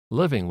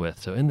living with.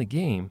 So in the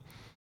game,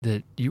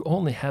 that you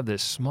only have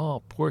this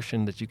small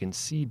portion that you can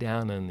see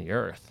down in the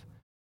earth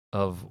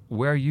of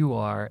where you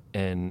are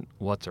and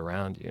what's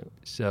around you.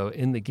 So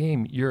in the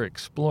game, you're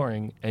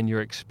exploring and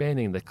you're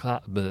expanding the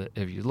cloud. But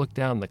if you look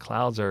down, the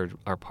clouds are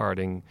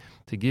parting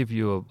to give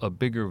you a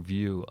bigger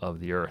view of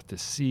the earth, to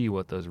see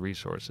what those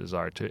resources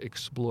are, to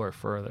explore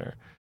further.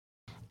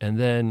 And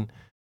then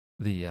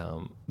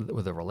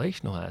with the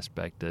relational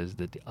aspect is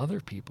that the other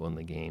people in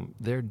the game,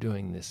 they're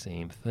doing the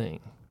same thing.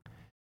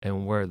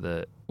 And where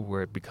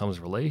it becomes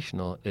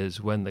relational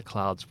is when the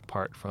clouds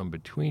part from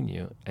between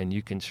you, and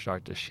you can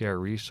start to share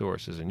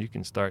resources, and you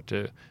can start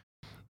to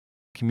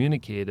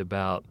communicate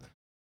about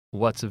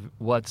what's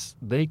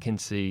they can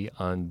see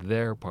on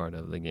their part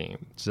of the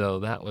game. So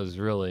that was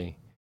really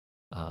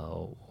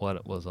what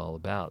it was all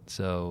about.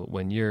 So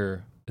when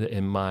you're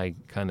in my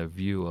kind of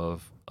view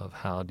of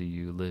how do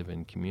you live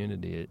in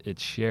community,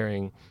 it's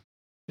sharing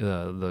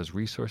those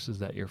resources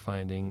that you're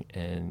finding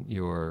and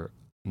your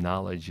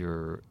knowledge,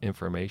 your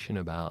information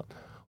about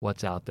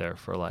what's out there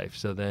for life.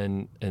 So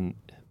then, and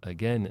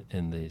again,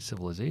 in the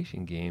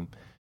Civilization game,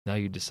 now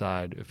you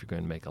decide if you're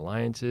going to make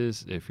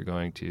alliances, if you're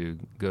going to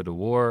go to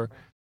war,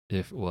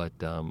 if what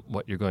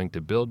you're going to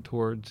build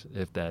towards,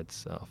 if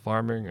that's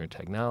farming or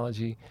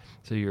technology.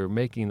 So you're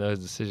making those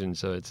decisions.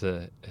 So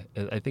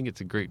I think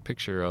it's a great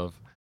picture of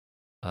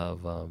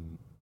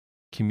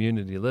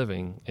community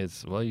living.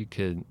 It's, well, you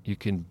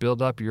can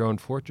build up your own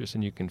fortress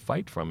and you can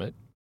fight from it,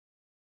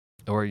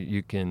 or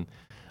you can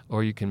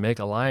make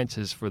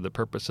alliances for the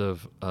purpose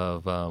of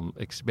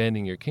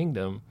expanding your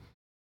kingdom,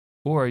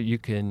 or you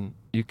can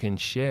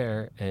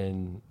share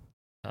and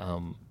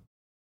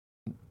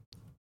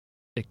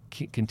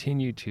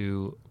continue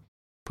to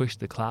push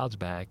the clouds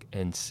back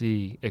and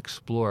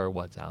explore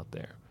what's out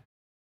there.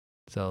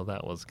 So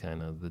that was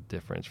kind of the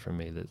difference for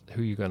me, that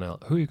who you're gonna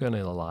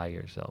ally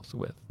yourselves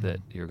with,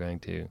 that you're going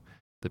to,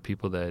 the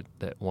people that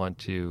want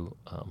to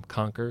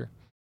conquer,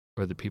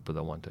 or the people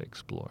that want to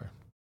explore.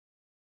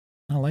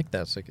 I like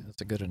that. That's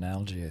a good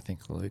analogy, I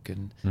think, Luke,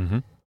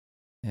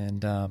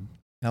 and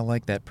I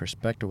like that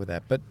perspective with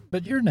that.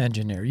 But you're an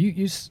engineer.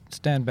 You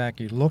stand back,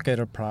 you look at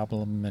a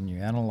problem, and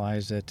you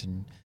analyze it,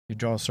 and you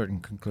draw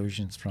certain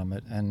conclusions from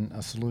it, and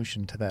a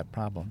solution to that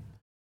problem.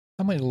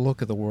 How might you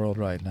look at the world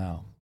right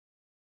now?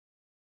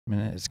 I mean,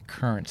 its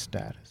current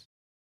status.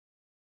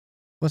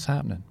 What's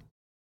happening?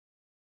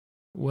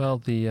 Well,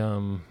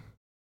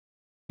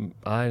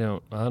 I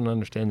don't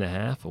understand the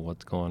half of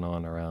what's going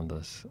on around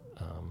us,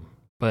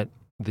 but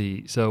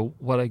so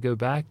what I go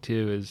back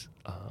to is,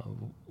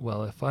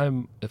 well, if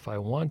I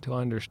want to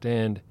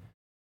understand,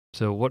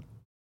 so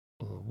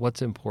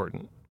what's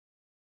important?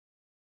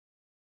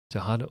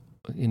 So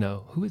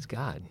who is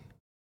God?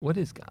 What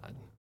is God?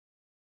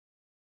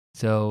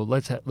 So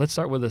let's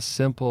start with a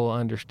simple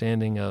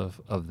understanding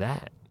of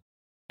that,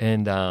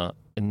 and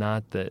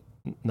not that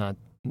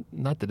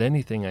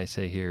anything I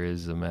say here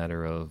is a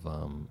matter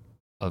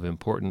of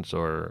importance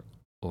or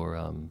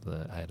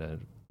I had a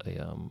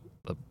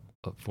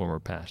former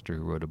pastor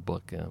who wrote a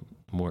book,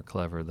 More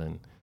Clever Than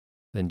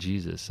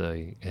Jesus.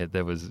 So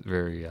that was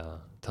very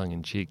tongue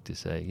in cheek to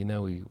say,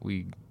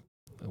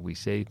 we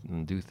say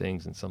and do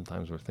things, and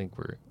sometimes we think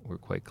we're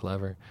quite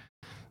clever.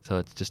 So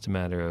it's just a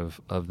matter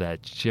of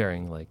that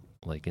sharing,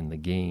 like in the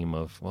game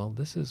of, well,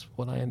 this is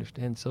what I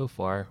understand so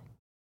far.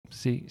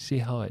 See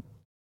how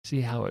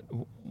it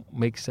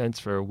makes sense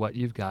for what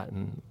you've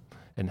gotten,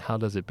 and how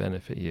does it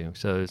benefit you.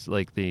 So it's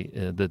like the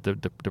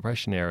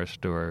Depression era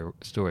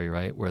story,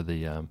 right, where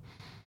the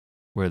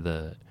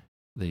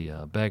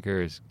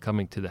beggar is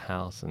coming to the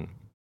house,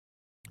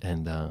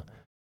 and the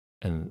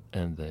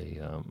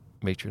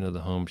matron of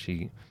the home,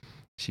 she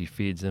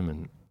feeds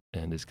him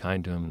and is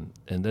kind to him,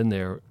 and then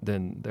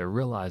they're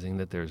realizing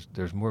that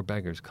there's more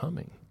beggars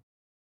coming,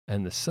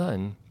 and the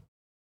son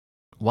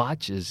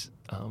watches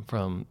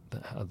from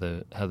how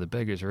the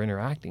beggars are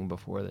interacting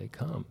before they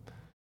come,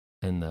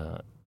 and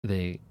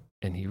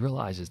he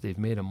realizes they've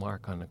made a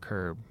mark on the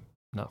curb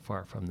not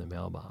far from the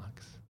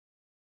mailbox.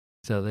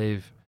 So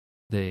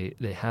they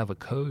have a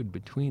code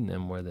between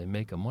them where they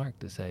make a mark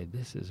to say,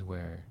 this is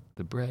where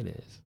the bread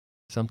is.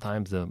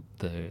 Sometimes the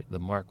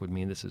mark would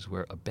mean this is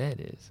where a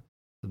bed is.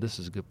 So this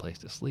is a good place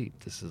to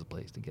sleep. This is a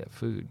place to get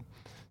food.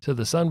 So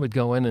the son would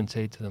go in and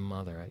say to the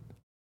mother,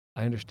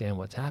 I understand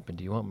what's happened.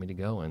 Do you want me to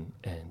go and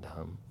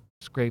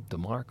scrape the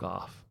mark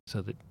off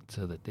so that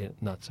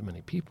not so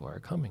many people are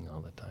coming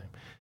all the time?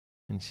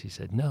 And she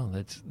said, no,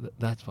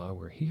 that's why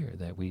we're here,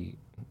 that we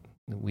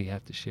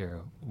have to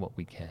share what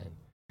we can.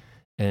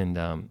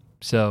 And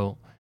so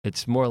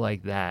it's more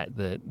like that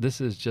this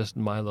is just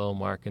my little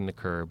mark in the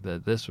curb,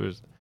 that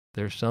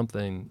there's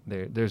something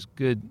there, there's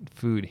good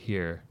food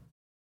here.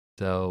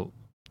 So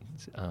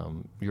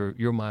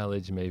your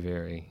mileage may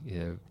vary.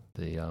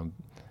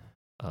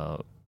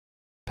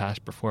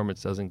 past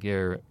performance doesn't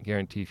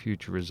guarantee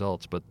future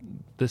results, but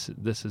this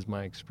is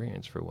my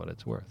experience for what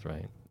it's worth,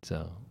 right?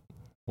 So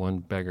one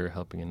beggar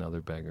helping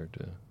another beggar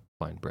to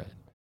find bread.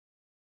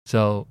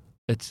 So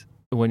it's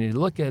when you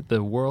look at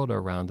the world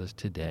around us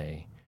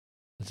today,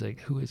 it's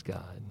like, who is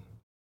God?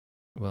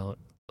 Well,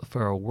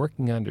 for a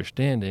working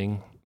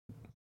understanding,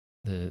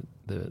 the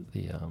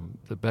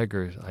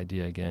beggar's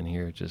idea again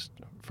here, just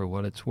for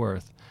what it's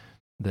worth,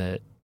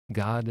 that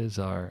God is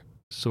our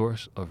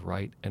source of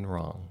right and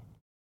wrong.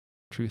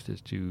 Truth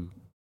is too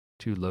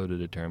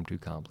loaded a term, too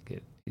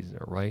complicated. He's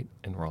right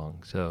and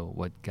wrong. So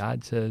what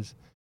God says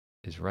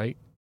is right,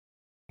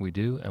 we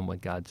do, and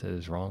what God says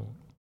is wrong,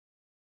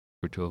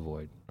 we're to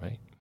avoid, right?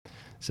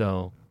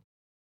 So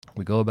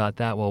we go about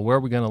that. Well, where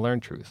are we going to learn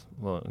truth?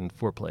 Well, in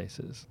 4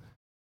 places.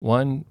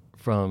 One,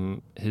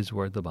 from His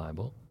Word, the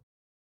Bible,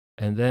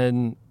 and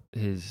then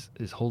His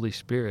Holy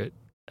Spirit,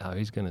 how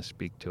He's going to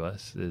speak to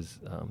us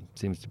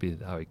seems to be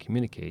how He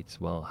communicates.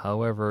 Well,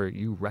 however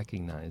you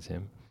recognize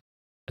Him.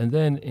 And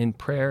then in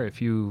prayer,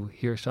 if you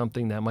hear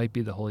something, that might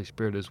be the Holy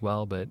Spirit as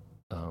well, but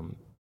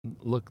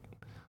look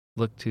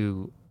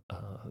to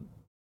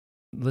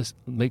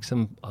make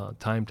some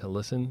time to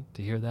listen,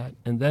 to hear that.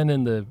 And then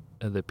in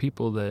the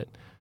people that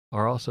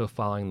are also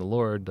following the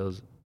Lord,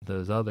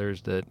 those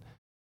others that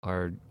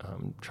are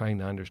trying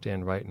to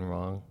understand right and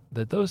wrong,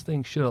 that those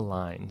things should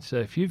align.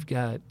 So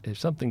if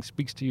something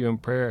speaks to you in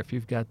prayer, if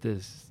you've got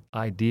this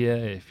idea,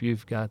 if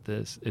you've got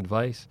this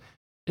advice,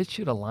 it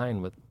should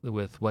align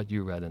with what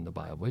you read in the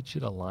Bible. It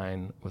should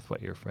align with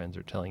what your friends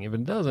are telling you. If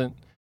it doesn't,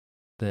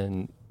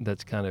 then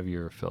that's kind of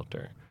your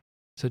filter.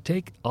 So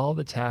take all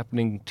that's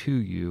happening to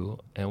you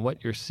and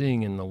what you're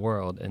seeing in the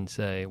world and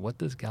say, what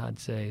does God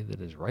say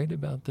that is right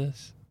about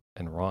this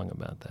and wrong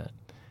about that?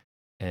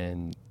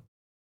 And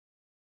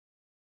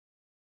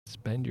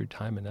spend your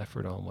time and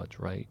effort on what's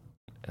right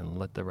and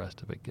let the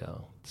rest of it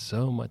go.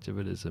 So much of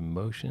it is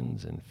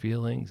emotions and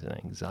feelings and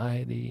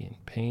anxiety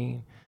and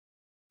pain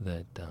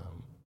that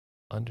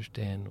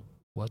understand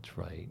what's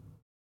right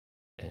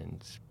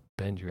and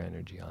spend your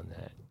energy on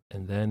that.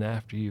 And then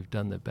after you've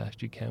done the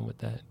best you can with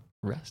that,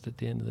 rest at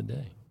the end of the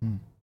day.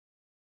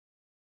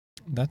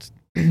 That's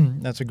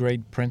a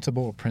great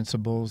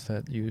principles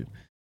that you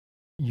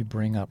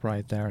bring up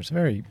right there. It's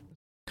very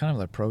kind of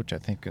the approach I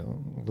think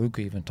Luke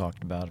even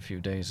talked about a few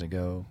days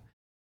ago.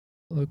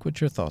 Luke,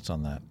 what's your thoughts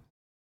on that?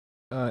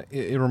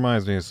 It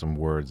reminds me of some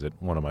words that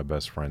one of my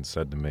best friends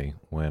said to me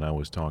when I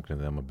was talking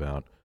to them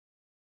about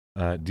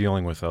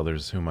dealing with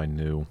others whom I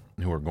knew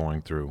who were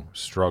going through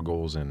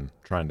struggles and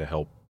trying to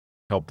help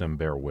them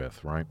bear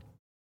with, right?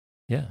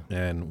 Yeah.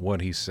 And what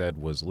he said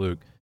was, Luke,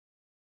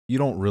 you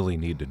don't really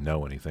need to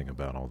know anything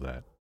about all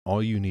that.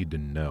 All you need to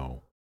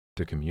know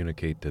to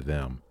communicate to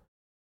them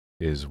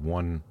is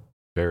one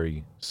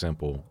very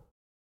simple,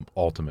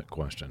 ultimate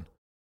question.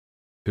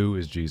 Who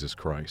is Jesus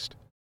Christ?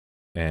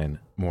 And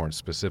more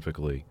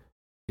specifically,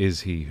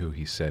 is He who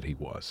He said He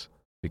was?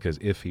 Because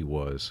if He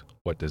was,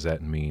 what does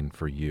that mean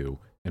for you?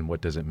 And what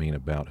does it mean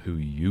about who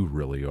you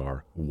really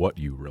are, what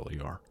you really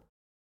are,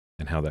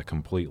 and how that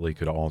completely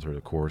could alter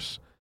the course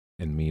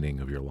and meaning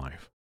of your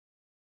life?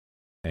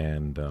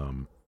 And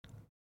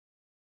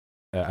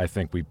I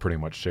think we pretty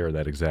much share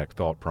that exact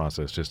thought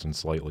process, just in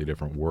slightly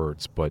different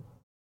words, but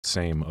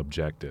same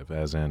objective.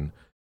 As in,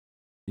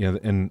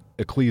 in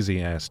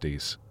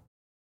Ecclesiastes,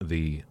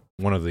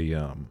 one of the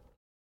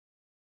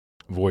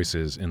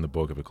voices in the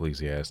book of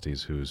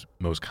Ecclesiastes, who's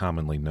most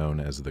commonly known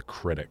as the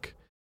critic,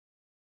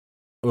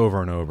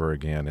 over and over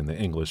again in the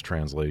English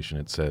translation,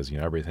 it says,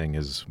 everything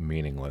is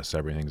meaningless,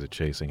 everything's a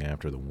chasing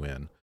after the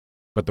wind.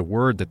 But the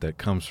word that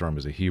comes from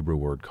is a Hebrew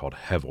word called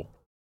hevel.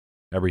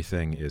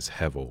 Everything is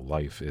hevel.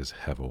 Life is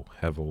hevel,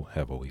 hevel,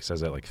 hevel. He says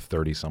that like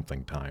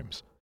 30-something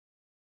times.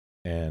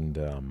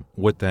 And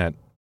what that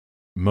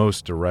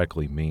most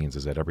directly means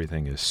is that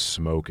everything is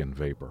smoke and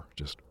vapor.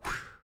 Just,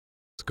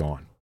 it's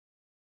gone.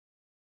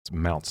 It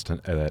amounts to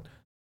that.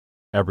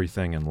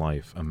 Everything in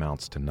life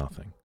amounts to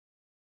nothing.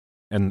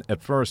 And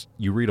at first,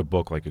 you read a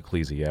book like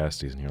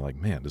Ecclesiastes, and you're like,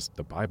 man, does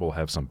the Bible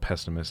have some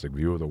pessimistic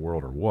view of the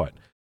world or what?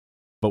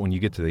 But when you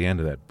get to the end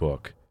of that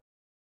book,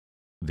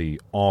 the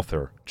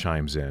author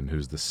chimes in,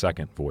 who's the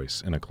second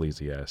voice in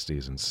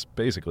Ecclesiastes, and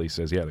basically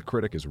says, yeah, the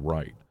critic is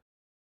right.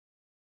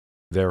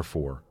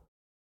 Therefore,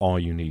 all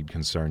you need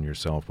concern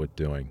yourself with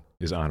doing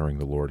is honoring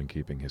the Lord and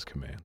keeping His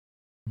command.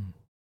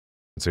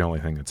 It's the only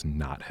thing that's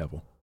not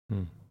hevel.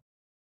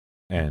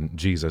 And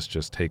Jesus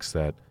just takes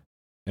that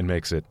and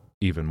makes it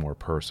even more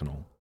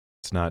personal.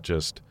 It's not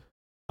just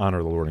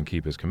honor the Lord and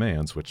keep His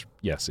commands, which,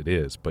 yes, it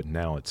is, but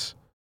now it's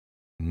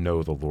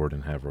know the Lord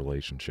and have a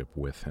relationship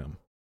with Him.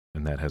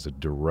 And that has a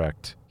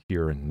direct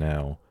here and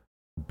now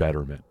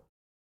betterment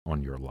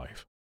on your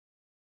life.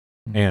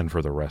 And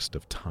for the rest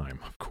of time,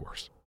 of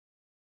course.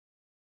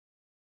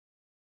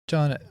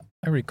 John,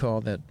 I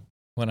recall that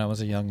when I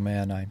was a young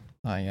man,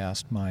 I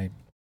asked my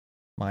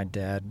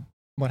dad,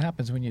 what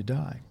happens when you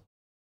die?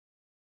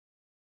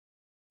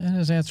 And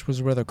his answer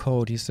was rather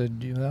cold. He said,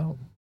 they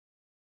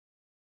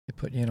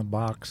put you in a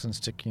box and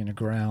stick you in the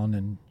ground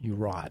and you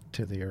rot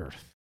to the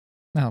earth.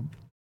 Now,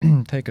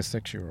 take a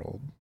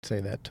 6-year-old, say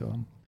that to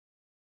him.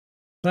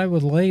 But I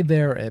would lay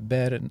there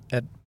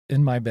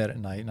in my bed at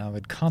night, and I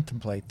would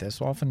contemplate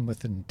this, often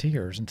within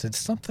tears, and said,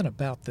 something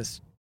about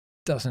this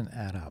doesn't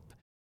add up.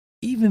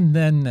 Even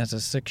then, as a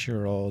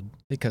 6-year-old,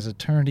 because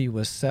eternity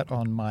was set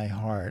on my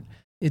heart,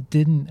 it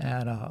didn't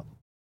add up.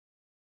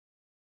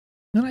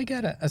 And I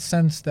got a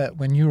sense that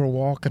when you were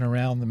walking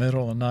around the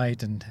middle of the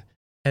night and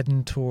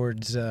heading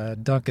towards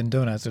Dunkin'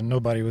 Donuts, and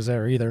nobody was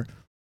there either,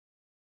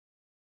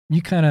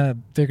 you kind of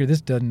figured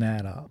this doesn't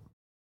add up.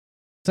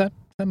 Does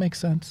that make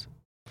sense?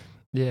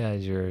 Yeah,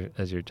 as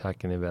you're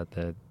talking about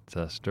that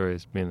story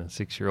as being a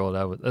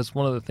 6-year-old, that's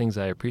one of the things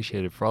I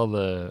appreciated for all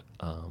the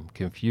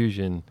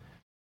confusion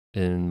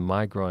in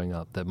my growing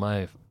up. That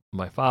my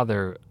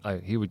father,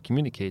 he would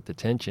communicate the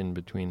tension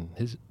between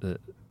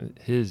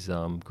his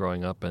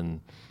growing up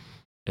and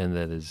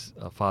that his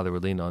father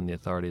would lean on the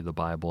authority of the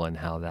Bible, and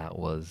how that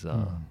was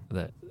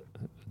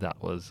that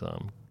was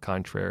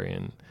contrary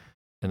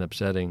and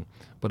upsetting.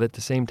 But at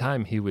the same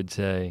time, he would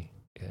say,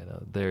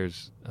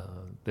 there's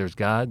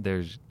God,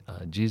 there's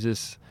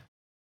Jesus,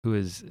 who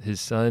is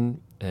his son,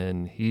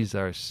 and he's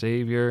our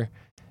Savior,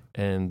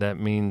 and that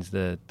means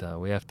that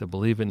we have to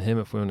believe in him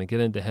if we want to get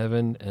into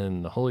heaven,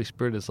 and the Holy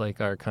Spirit is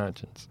like our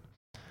conscience.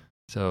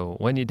 So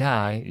when you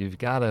die, you've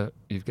got to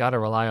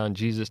rely on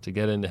Jesus to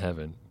get into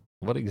heaven.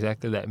 What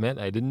exactly that meant,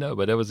 I didn't know,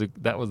 but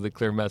that was the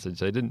clear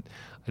message. I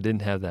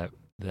didn't have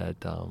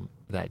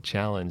that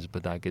challenge,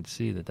 but I could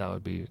see that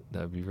would be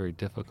very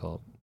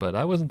difficult. But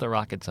I wasn't the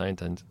rocket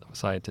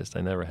scientist.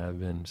 I never have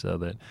been. So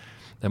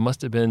that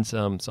must have been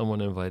someone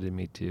invited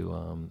me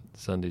to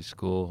Sunday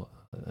school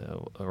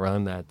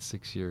around that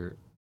 6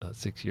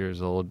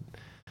 years old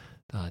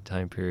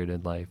time period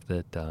in life.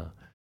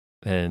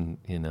 And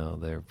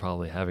they're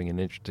probably having an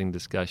interesting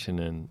discussion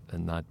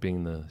and not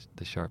being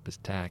the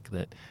sharpest tack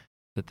that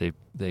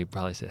they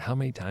probably said, how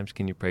many times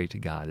can you pray to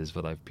God, is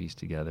what I've pieced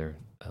together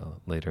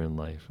later in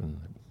life, and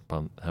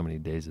how many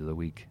days of the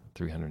week.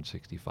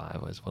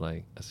 365 was what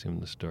I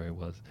assumed the story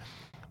was.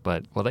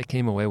 But what I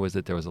came away was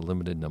that there was a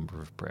limited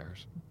number of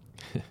prayers.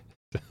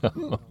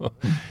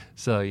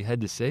 So you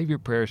had to save your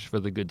prayers for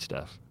the good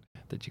stuff,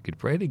 that you could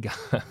pray to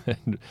God,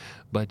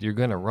 but you're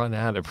going to run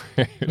out of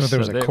prayers. Well, there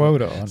was a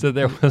quota on. So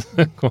there was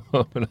a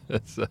quota.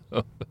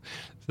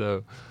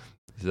 So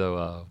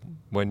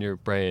when you're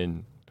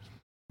praying,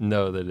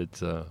 know that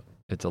it's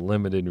a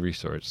limited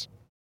resource.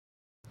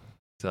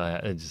 So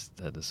I just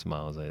had to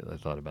smile as I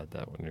thought about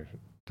that when you're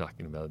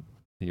talking about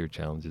your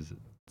challenges at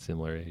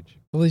similar age.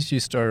 At least you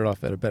started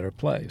off at a better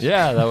place.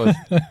 Yeah, that was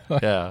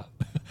yeah.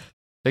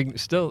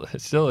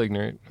 Still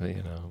ignorant, but,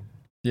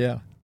 Yeah,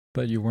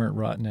 but you weren't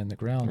rotting in the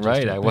ground.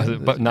 Right, I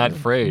wasn't, but not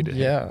afraid.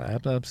 Yeah,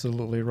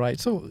 absolutely right.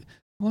 So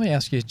let me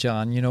ask you,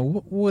 John.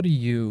 What do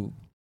you've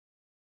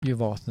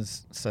often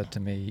said to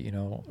me,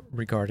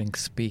 regarding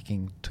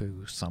speaking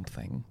to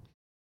something.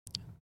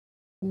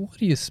 What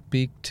do you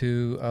speak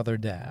to other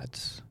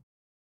dads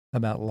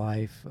about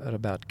life,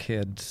 about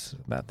kids,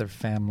 about their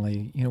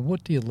family?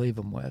 What do you leave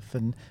them with?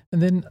 And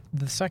then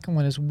the second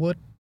one is, what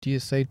do you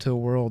say to a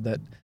world that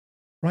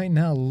right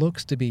now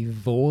looks to be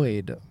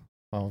void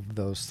of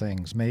those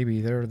things?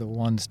 Maybe they're the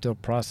ones still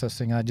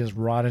processing, I just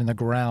rot in the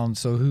ground,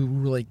 so who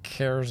really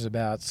cares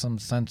about some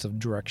sense of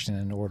direction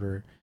and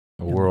order?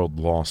 A world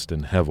lost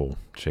in Hevel,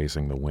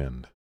 chasing the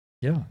wind.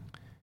 Yeah.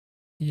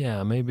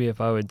 Yeah, maybe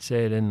if I would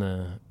say it in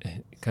the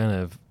kind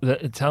of,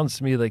 it sounds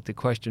to me like the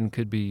question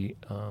could be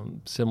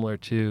similar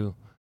to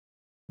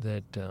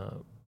that,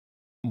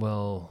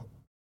 well,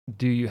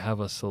 do you have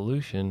a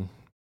solution?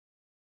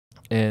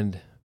 And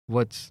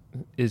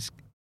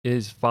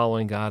is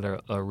following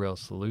God a real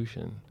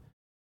solution?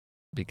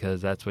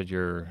 Because that's what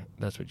you're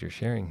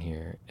sharing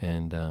here.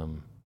 And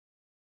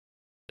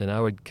I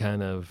would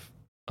kind of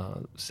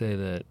say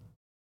that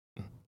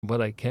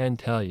what I can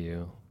tell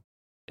you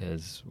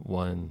as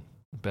one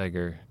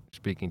beggar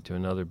speaking to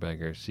another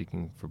beggar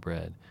seeking for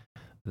bread,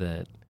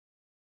 that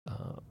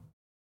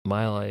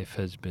my life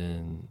has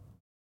been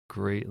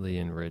greatly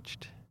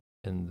enriched,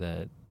 and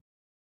that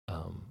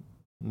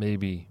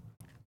maybe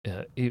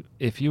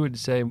if you would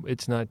say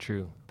it's not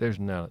true, there's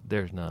not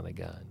a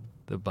God.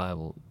 The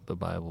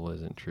Bible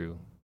isn't true.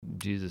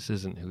 Jesus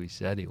isn't who he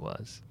said he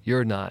was.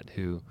 You're not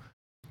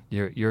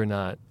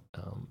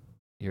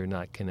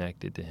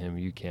connected to him.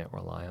 You can't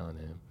rely on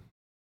him.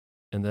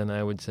 And then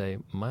I would say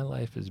my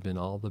life has been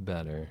all the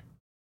better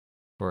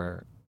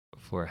for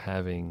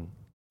having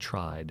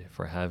tried,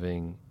 for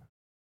having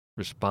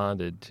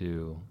responded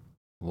to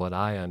what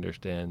I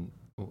understand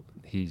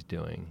he's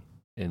doing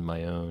in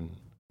my own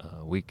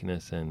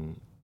weakness and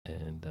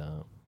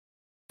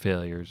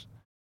failures.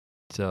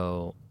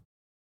 So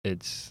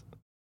it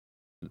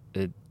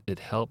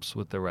helps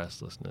with the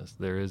restlessness.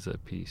 There is a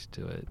peace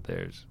to it.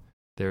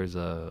 There's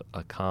a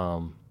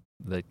calm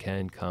that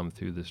can come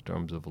through the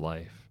storms of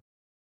life,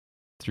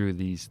 through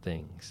these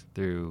things,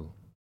 through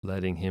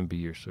letting him be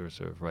your source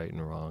of right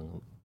and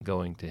wrong,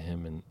 going to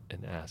him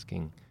and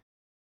asking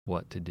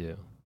what to do.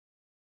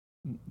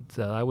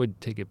 So I would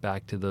take it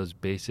back to those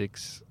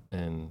basics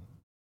and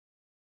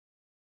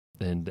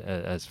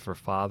as for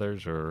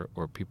fathers or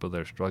people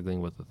that are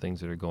struggling with the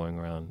things that are going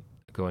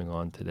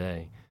on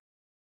today,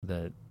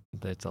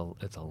 it's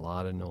a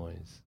lot of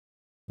noise.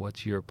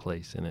 What's your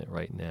place in it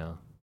right now?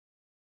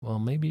 Well,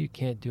 maybe you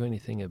can't do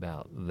anything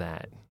about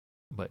that,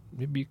 but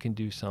maybe you can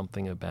do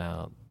something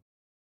about,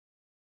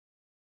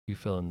 you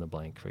fill in the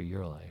blank for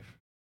your life.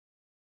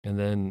 And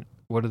then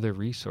what are the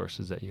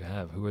resources that you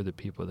have? Who are the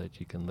people that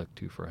you can look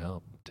to for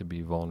help, to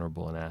be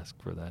vulnerable and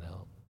ask for that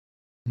help?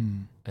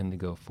 And to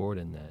go forward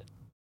in that.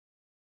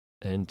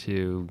 And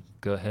to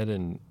go ahead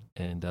and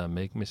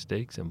make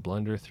mistakes and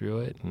blunder through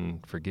it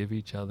and forgive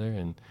each other.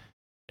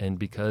 And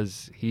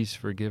because he's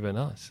forgiven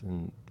us,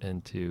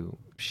 and to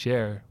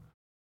share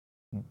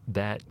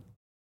that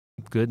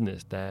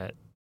goodness, that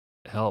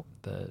help,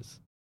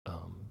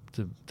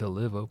 to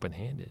live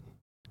open-handed.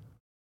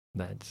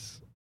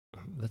 That's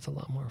a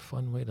lot more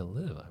fun way to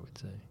live, I would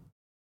say.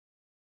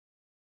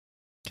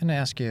 Can I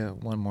ask you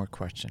one more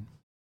question?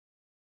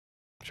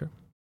 Sure.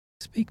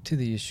 Speak to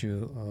the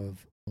issue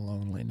of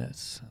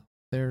loneliness.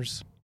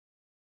 There's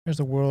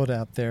a world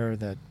out there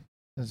that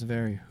is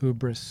very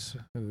hubris,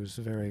 who's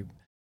very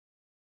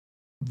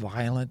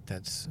violent,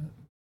 that's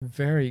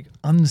very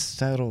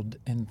unsettled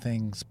in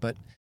things, but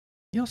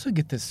you also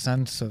get this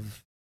sense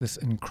of this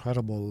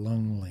incredible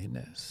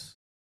loneliness.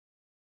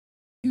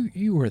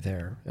 You were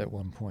there at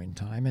one point in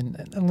time,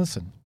 and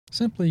listen,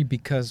 simply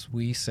because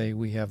we say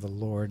we have the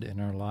Lord in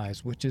our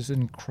lives, which is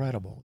an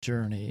incredible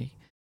journey,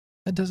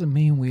 that doesn't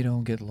mean we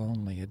don't get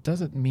lonely. It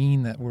doesn't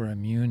mean that we're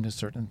immune to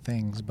certain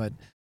things, but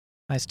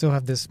I still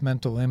have this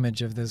mental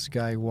image of this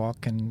guy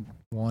walking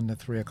 1 to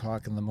 3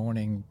 o'clock in the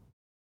morning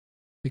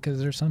because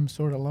there's some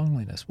sort of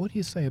loneliness. What do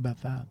you say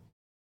about that?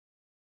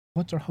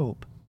 What's our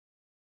hope?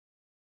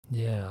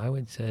 Yeah, I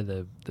would say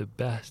the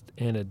best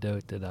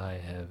antidote that I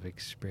have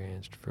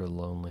experienced for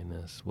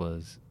loneliness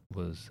was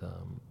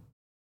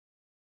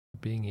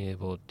being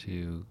able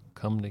to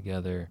come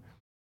together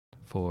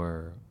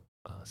for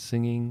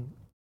singing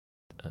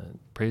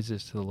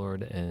praises to the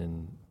Lord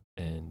and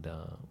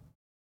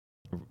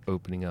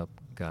opening up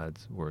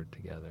God's Word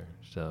together.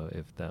 So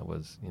if that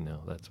was,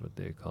 that's what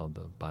they called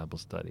the Bible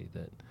study,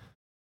 that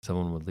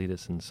someone would lead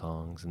us in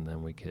songs and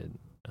then we could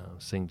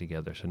sing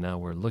together. So now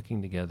we're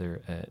looking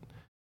together at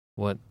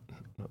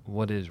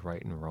what is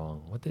right and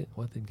wrong.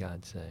 What did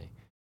God say?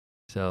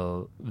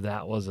 So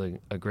that was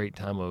a great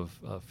time of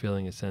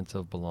feeling a sense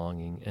of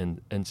belonging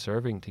and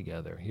serving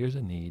together. Here's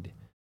a need,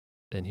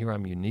 and here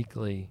I'm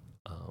uniquely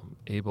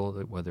able,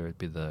 whether it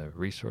be the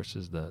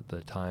resources,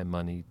 the time,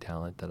 money,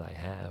 talent that I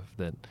have,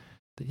 that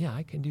yeah,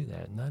 I can do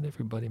that. Not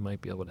everybody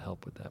might be able to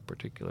help with that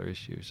particular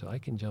issue, so I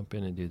can jump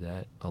in and do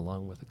that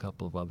along with a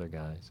couple of other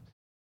guys.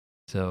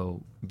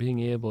 So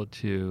being able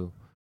to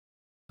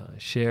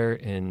share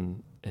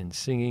in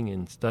singing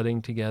and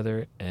studying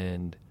together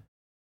and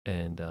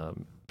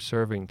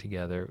serving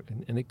together,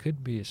 and it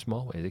could be a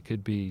small way. It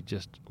could be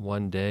just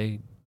one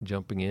day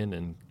jumping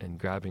in and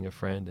grabbing a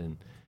friend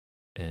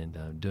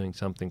and doing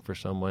something for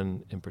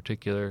someone in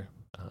particular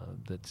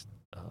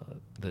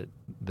that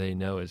they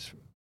know is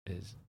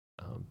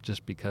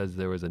just because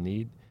there was a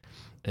need.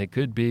 And it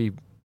could be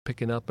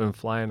picking up and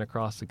flying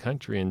across the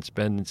country and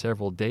spending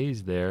several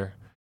days there,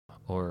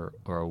 or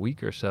a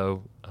week or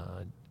so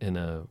in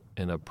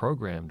a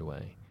programmed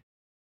way,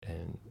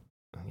 and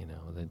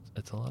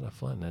it's a lot of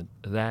fun.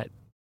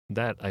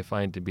 That I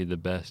find to be the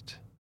best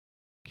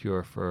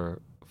cure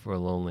for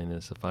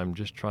loneliness. If I'm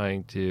just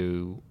trying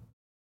to,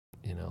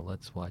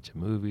 let's watch a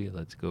movie,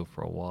 let's go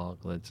for a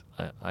walk,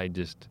 I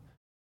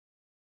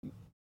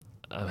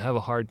have a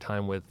hard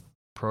time with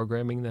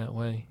programming that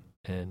way,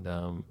 and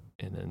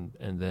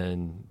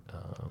then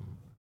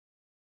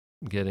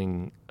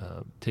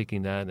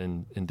taking that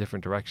in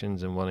different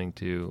directions and wanting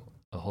to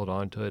hold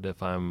on to it.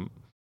 If I'm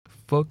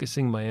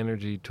focusing my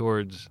energy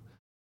towards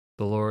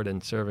the Lord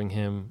and serving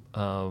Him,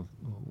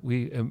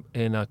 we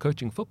in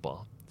coaching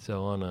football.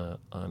 So on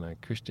a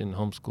Christian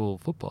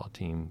homeschool football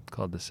team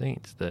called the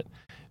Saints, that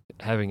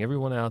having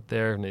everyone out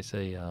there, and they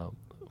say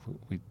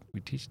we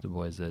teach the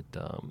boys that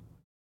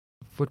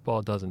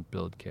football doesn't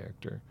build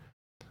character.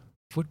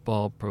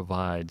 Football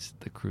provides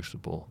the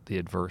crucible, the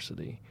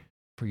adversity,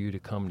 for you to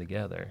come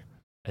together.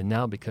 And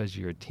now, because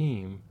you're a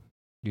team,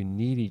 you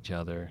need each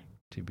other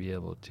to be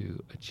able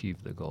to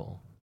achieve the goal.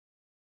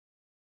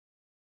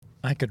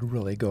 I could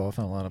really go off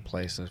in a lot of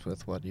places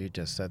with what you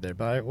just said there,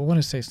 but I want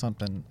to say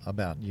something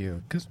about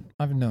you, because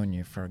I've known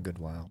you for a good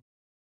while.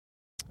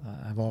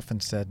 I've often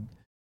said,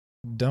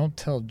 don't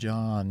tell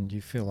John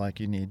you feel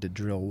like you need to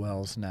drill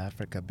wells in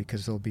Africa,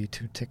 because there'll be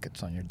 2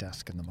 tickets on your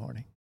desk in the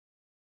morning.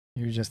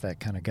 You're just that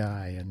kind of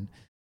guy, and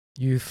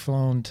you've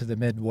flown to the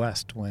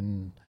Midwest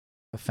when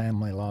a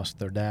family lost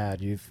their dad.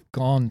 You've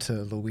gone to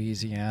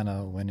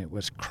Louisiana when it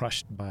was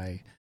crushed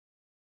by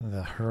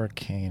the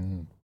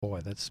hurricane. Boy,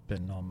 that's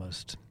been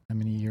almost, how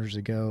many years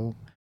ago?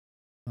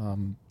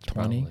 20?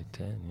 Probably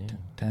 10, yeah.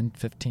 10,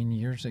 15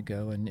 years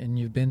ago. And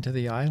you've been to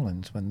the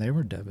islands when they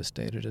were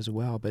devastated as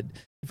well. But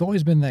you've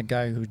always been that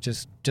guy who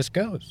just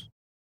goes.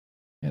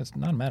 It's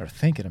not a matter of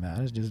thinking about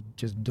it, it's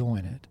just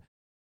doing it.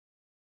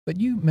 But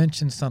you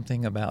mentioned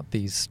something about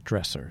these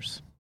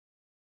stressors,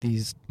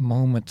 these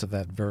moments of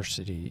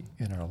adversity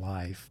in our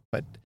life.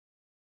 But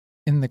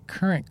in the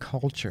current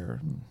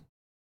culture,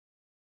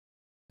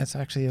 it's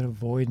actually an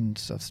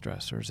avoidance of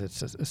stressors.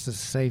 It's a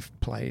safe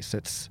place.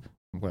 It's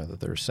whether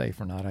they're safe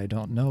or not, I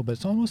don't know, but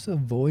it's almost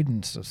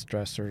avoidance of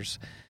stressors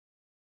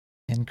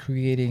and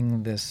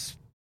creating this,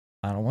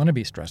 I don't want to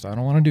be stressed. I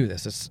don't want to do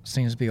this. It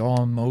seems to be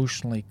all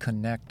emotionally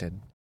connected.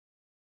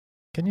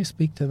 Can you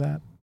speak to that?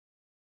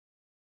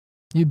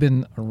 You've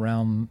been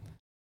around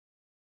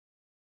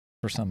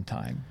for some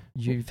time.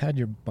 You've had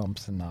your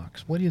bumps and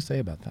knocks. What do you say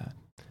about that?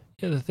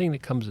 Yeah, the thing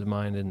that comes to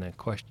mind in that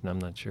question, I'm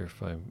not sure if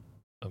I'm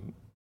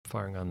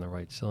firing on the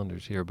right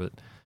cylinders here, but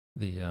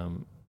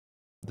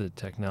the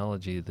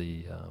technology,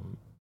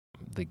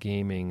 the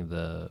gaming,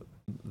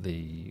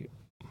 the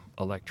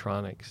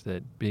electronics,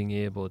 that being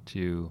able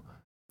to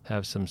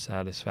have some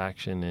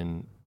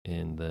satisfaction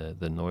in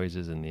the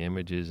noises and the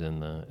images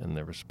and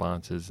the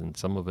responses, and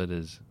some of it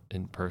is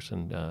in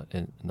person,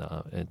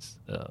 it's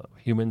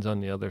humans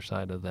on the other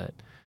side of that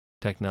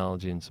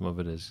technology, and some of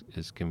it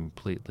is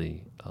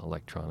completely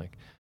electronic.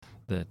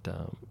 That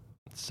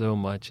so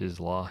much is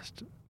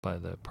lost by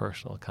the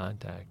personal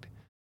contact,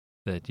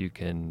 that you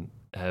can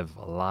have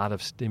a lot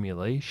of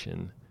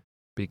stimulation,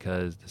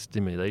 because the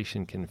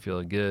stimulation can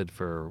feel good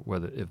for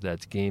if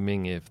that's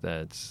gaming, if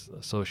that's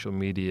social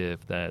media,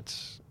 if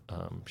that's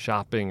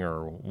shopping,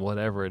 or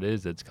whatever it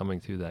is that's coming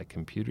through that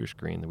computer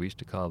screen that we used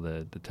to call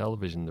the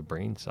television the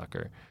brain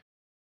sucker.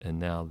 And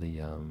now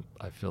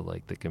I feel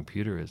like the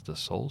computer is the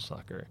soul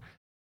sucker,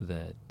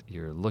 that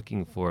you're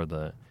looking for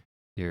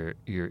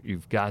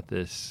you've got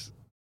this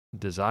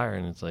desire,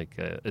 and it's like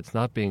it's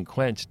not being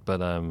quenched,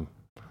 but I'm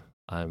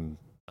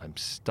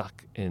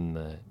stuck in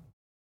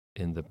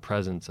the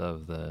presence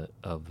of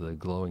the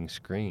glowing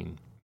screen.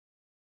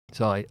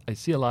 So I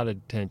see a lot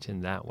of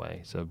tension that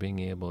way. So being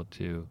able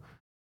to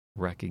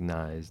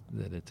recognize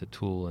that it's a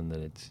tool and that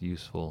it's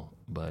useful,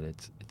 but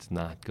it's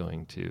not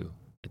going to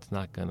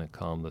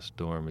calm the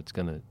storm.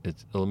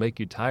 It'll make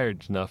you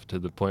tired enough to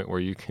the point where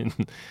you can,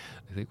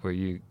 I think, where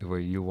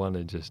you want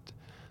to just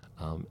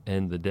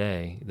end the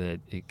day, that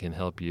it can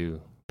help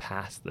you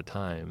pass the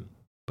time,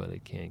 but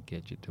it can't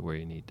get you to where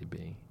you need to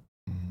be.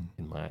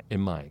 Mm-hmm.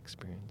 In my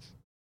experience.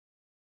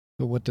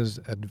 But what does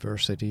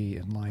adversity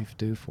in life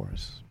do for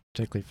us,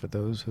 particularly for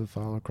those who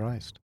follow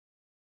Christ?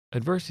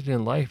 Adversity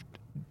in life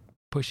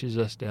pushes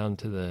us down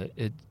to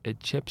it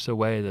chips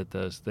away at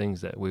those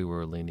things that we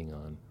were leaning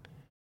on.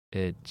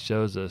 It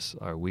shows us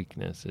our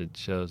weakness. It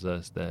shows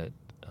us that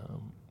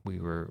we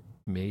were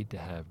made to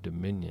have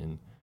dominion.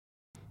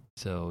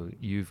 So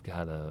you've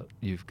got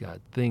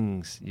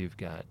things, you've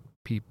got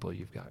people,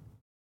 you've got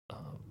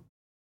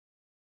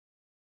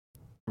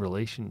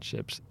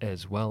relationships,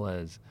 as well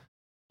as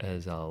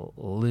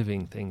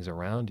living things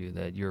around you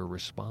that you're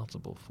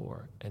responsible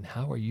for. And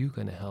how are you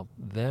going to help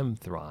them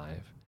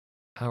thrive?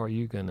 How are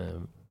you going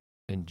to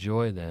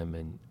enjoy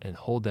them and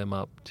hold them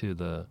up to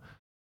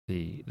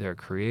their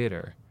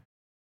creator,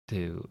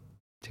 to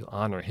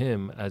honor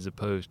him, as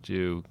opposed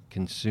to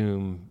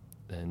consume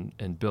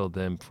and build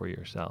them for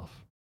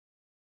yourself?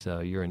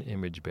 So you're an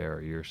image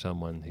bearer. You're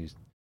someone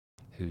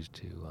who's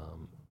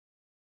to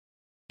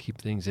keep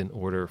things in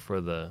order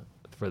for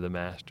the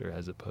master,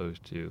 as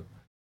opposed to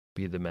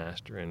be the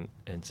master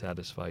and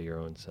satisfy your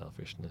own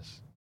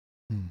selfishness.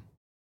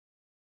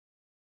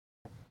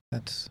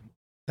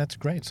 That's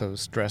great. So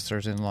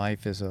stressors in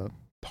life is a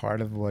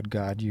part of what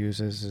God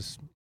uses. Is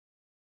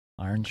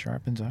iron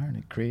sharpens iron.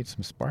 It creates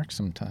some sparks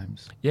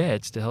sometimes. Yeah,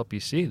 it's to help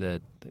you see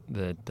that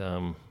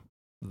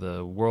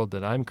the world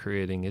that I'm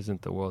creating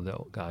isn't the world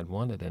that God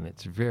wanted, and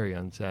it's very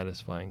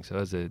unsatisfying. So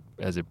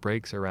as it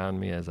breaks around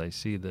me, as I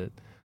see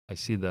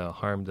the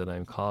harm that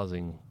I'm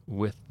causing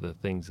with the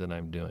things that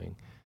I'm doing,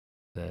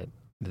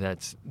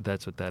 that's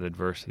what that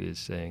adversity is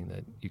saying,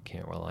 that you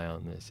can't rely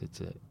on this.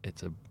 It's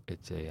a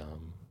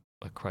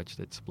crutch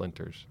that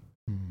splinters.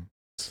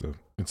 So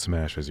it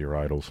smashes your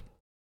idols.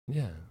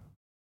 Yeah,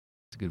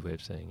 it's a good way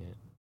of saying it.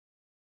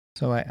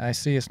 So I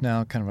see us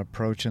now kind of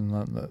approaching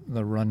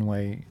the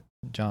runway,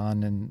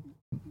 John, and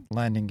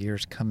landing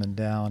gears coming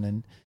down.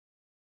 And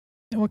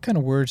what kind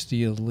of words do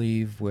you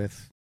leave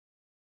with?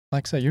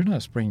 Like I said, you're not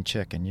a spring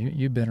chicken.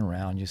 You've been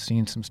around. You've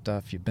seen some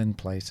stuff. You've been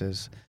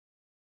places.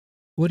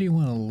 What do you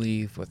want to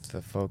leave with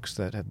the folks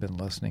that have been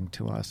listening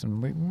to us?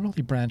 And we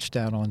really branched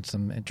out on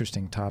some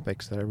interesting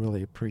topics that I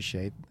really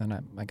appreciate. And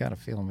I got a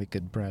feeling we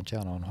could branch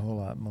out on a whole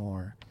lot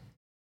more.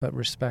 But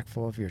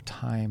respectful of your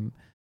time,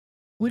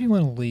 what do you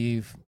want to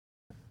leave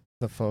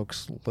the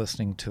folks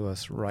listening to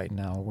us right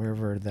now,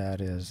 wherever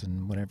that is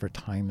and whatever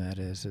time that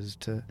is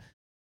to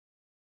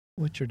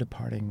what's your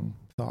departing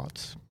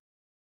thoughts?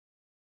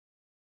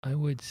 I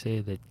would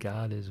say that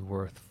God is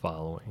worth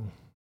following.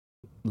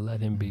 Let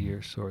him be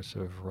your source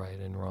of right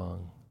and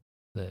wrong,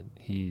 that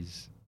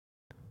he's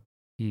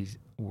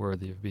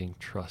worthy of being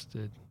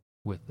trusted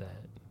with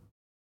that.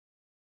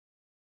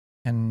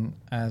 And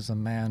as a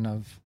man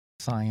of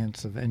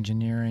science, of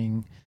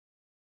engineering,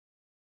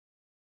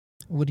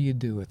 what do you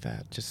do with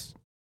that? Just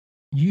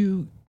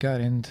You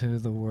got into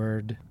the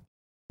Word,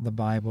 the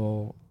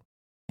Bible,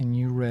 and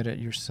you read it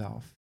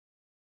yourself,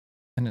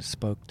 and it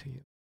spoke to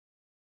you.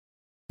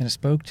 And it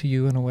spoke to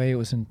you in a way it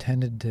was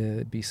intended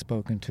to be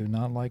spoken to,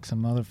 not like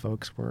some other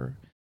folks were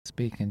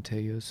speaking to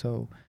you.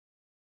 So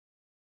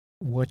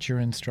what's your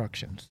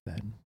instructions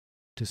then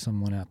to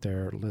someone out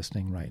there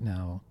listening right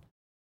now?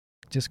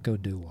 Just go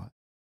do what?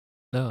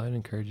 No, I'd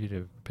encourage you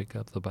to pick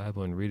up the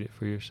Bible and read it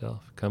for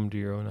yourself. Come to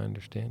your own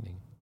understanding.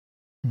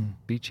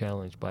 Be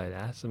challenged by it.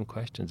 Ask some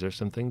questions. There's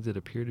some things that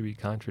appear to be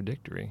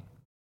contradictory.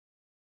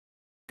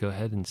 Go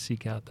ahead and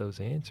seek out those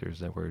answers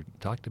that were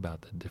talked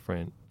about, the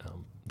different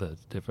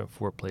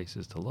 4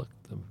 places to look,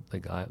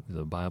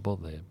 the Bible,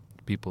 the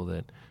people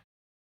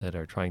that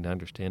are trying to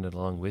understand it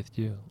along with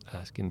you.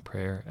 Ask in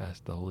prayer,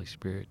 ask the Holy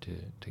Spirit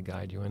to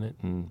guide you in it,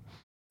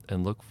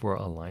 and look for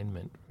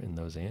alignment in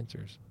those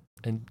answers.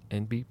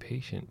 And be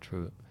patient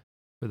for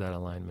that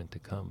alignment to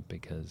come,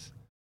 because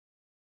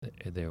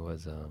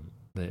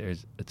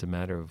it's a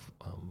matter of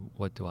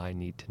what do I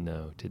need to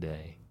know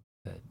today,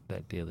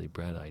 that daily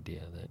bread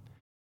idea,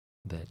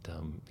 that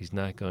he's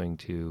not going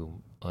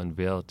to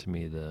unveil to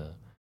me the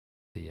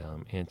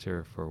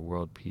answer for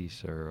world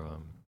peace or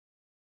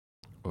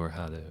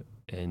how to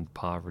end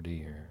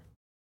poverty,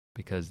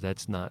 because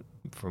that's not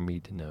for me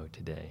to know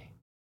today.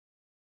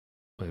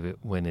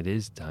 When it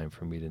is time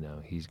for me to know,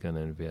 he's going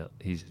to unveil.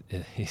 He's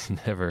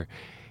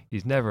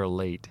never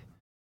late,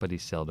 but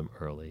he's seldom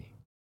early.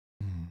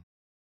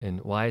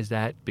 And why is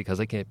that? Because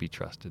I can't be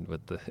trusted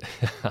with the.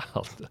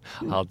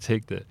 I'll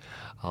take it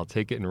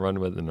and run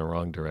with it in the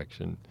wrong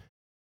direction.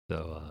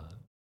 So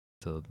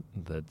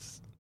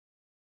that's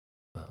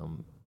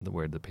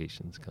where the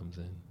patience comes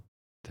in,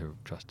 to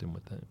trust him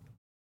with that.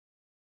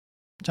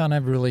 John,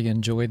 I've really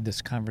enjoyed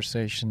this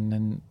conversation,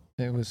 and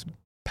it was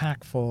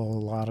packed full of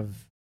a lot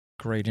of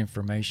great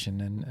information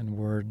and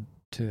word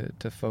to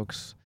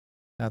folks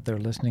out there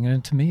listening,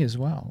 and to me as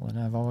well. And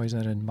I've always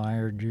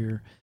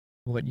admired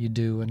what you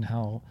do and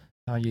how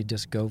you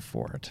just go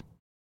for it.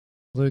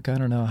 Luke, I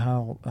don't know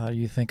how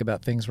you think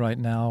about things right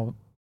now,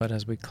 but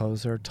as we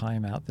close our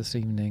time out this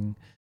evening,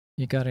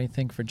 you got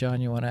anything for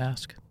John you want to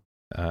ask?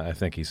 I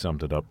think he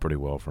summed it up pretty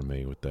well for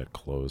me with that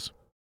close.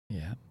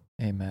 Yeah,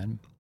 amen.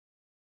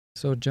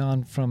 So,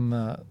 John,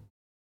 from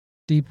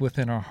deep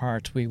within our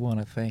hearts, we want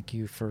to thank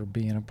you for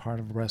being a part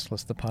of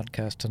Restless, the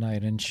podcast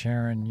tonight, and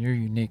sharing your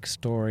unique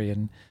story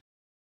and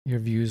your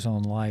views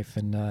on life.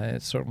 And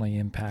it certainly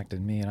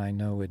impacted me, and I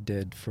know it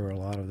did for a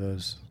lot of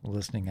those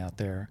listening out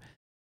there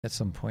at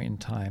some point in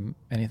time.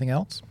 Anything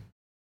else?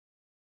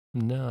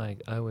 No,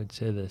 I would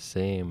say the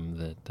same,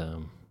 that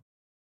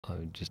I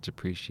would just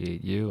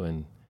appreciate you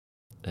and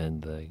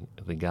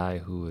the guy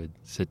who would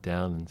sit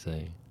down and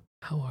say,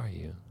 "How are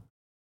you?"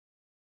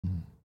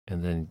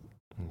 And then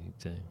he'd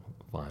say,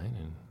 "Fine."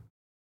 And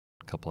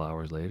a couple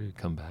hours later, he'd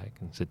come back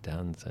and sit down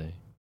and say,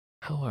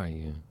 "How are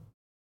you?"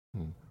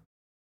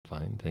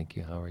 "Fine, thank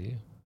you. How are you?"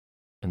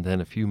 And then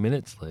a few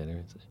minutes later,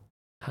 he'd say,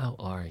 "How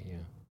are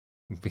you?"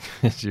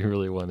 Because you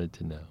really wanted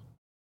to know.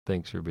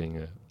 Thanks for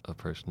being a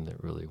person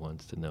that really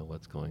wants to know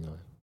what's going on.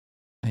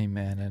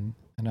 Amen.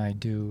 And I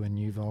do, and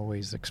you've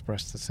always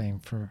expressed the same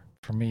for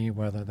me,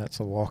 whether that's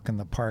a walk in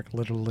the park,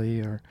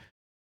 literally,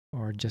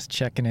 or just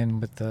checking in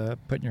with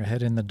putting your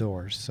head in the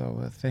door.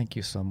 So thank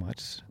you so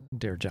much,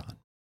 dear John.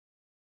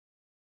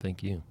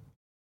 Thank you.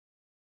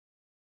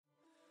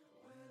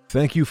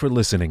 Thank you for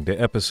listening to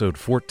episode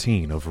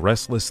 14 of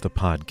Restless the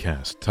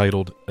Podcast,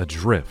 titled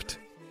Adrift,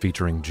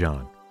 featuring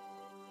John.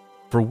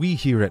 For we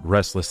here at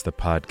Restless the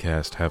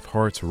Podcast have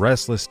hearts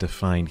restless to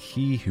find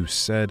He who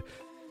said,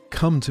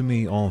 "Come to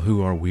me, all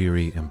who are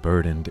weary and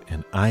burdened,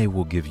 and I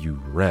will give you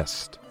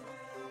rest."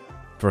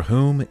 For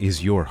whom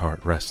is your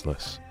heart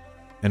restless?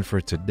 And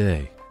for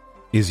today,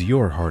 is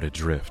your heart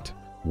adrift,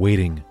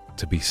 waiting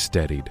to be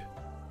steadied?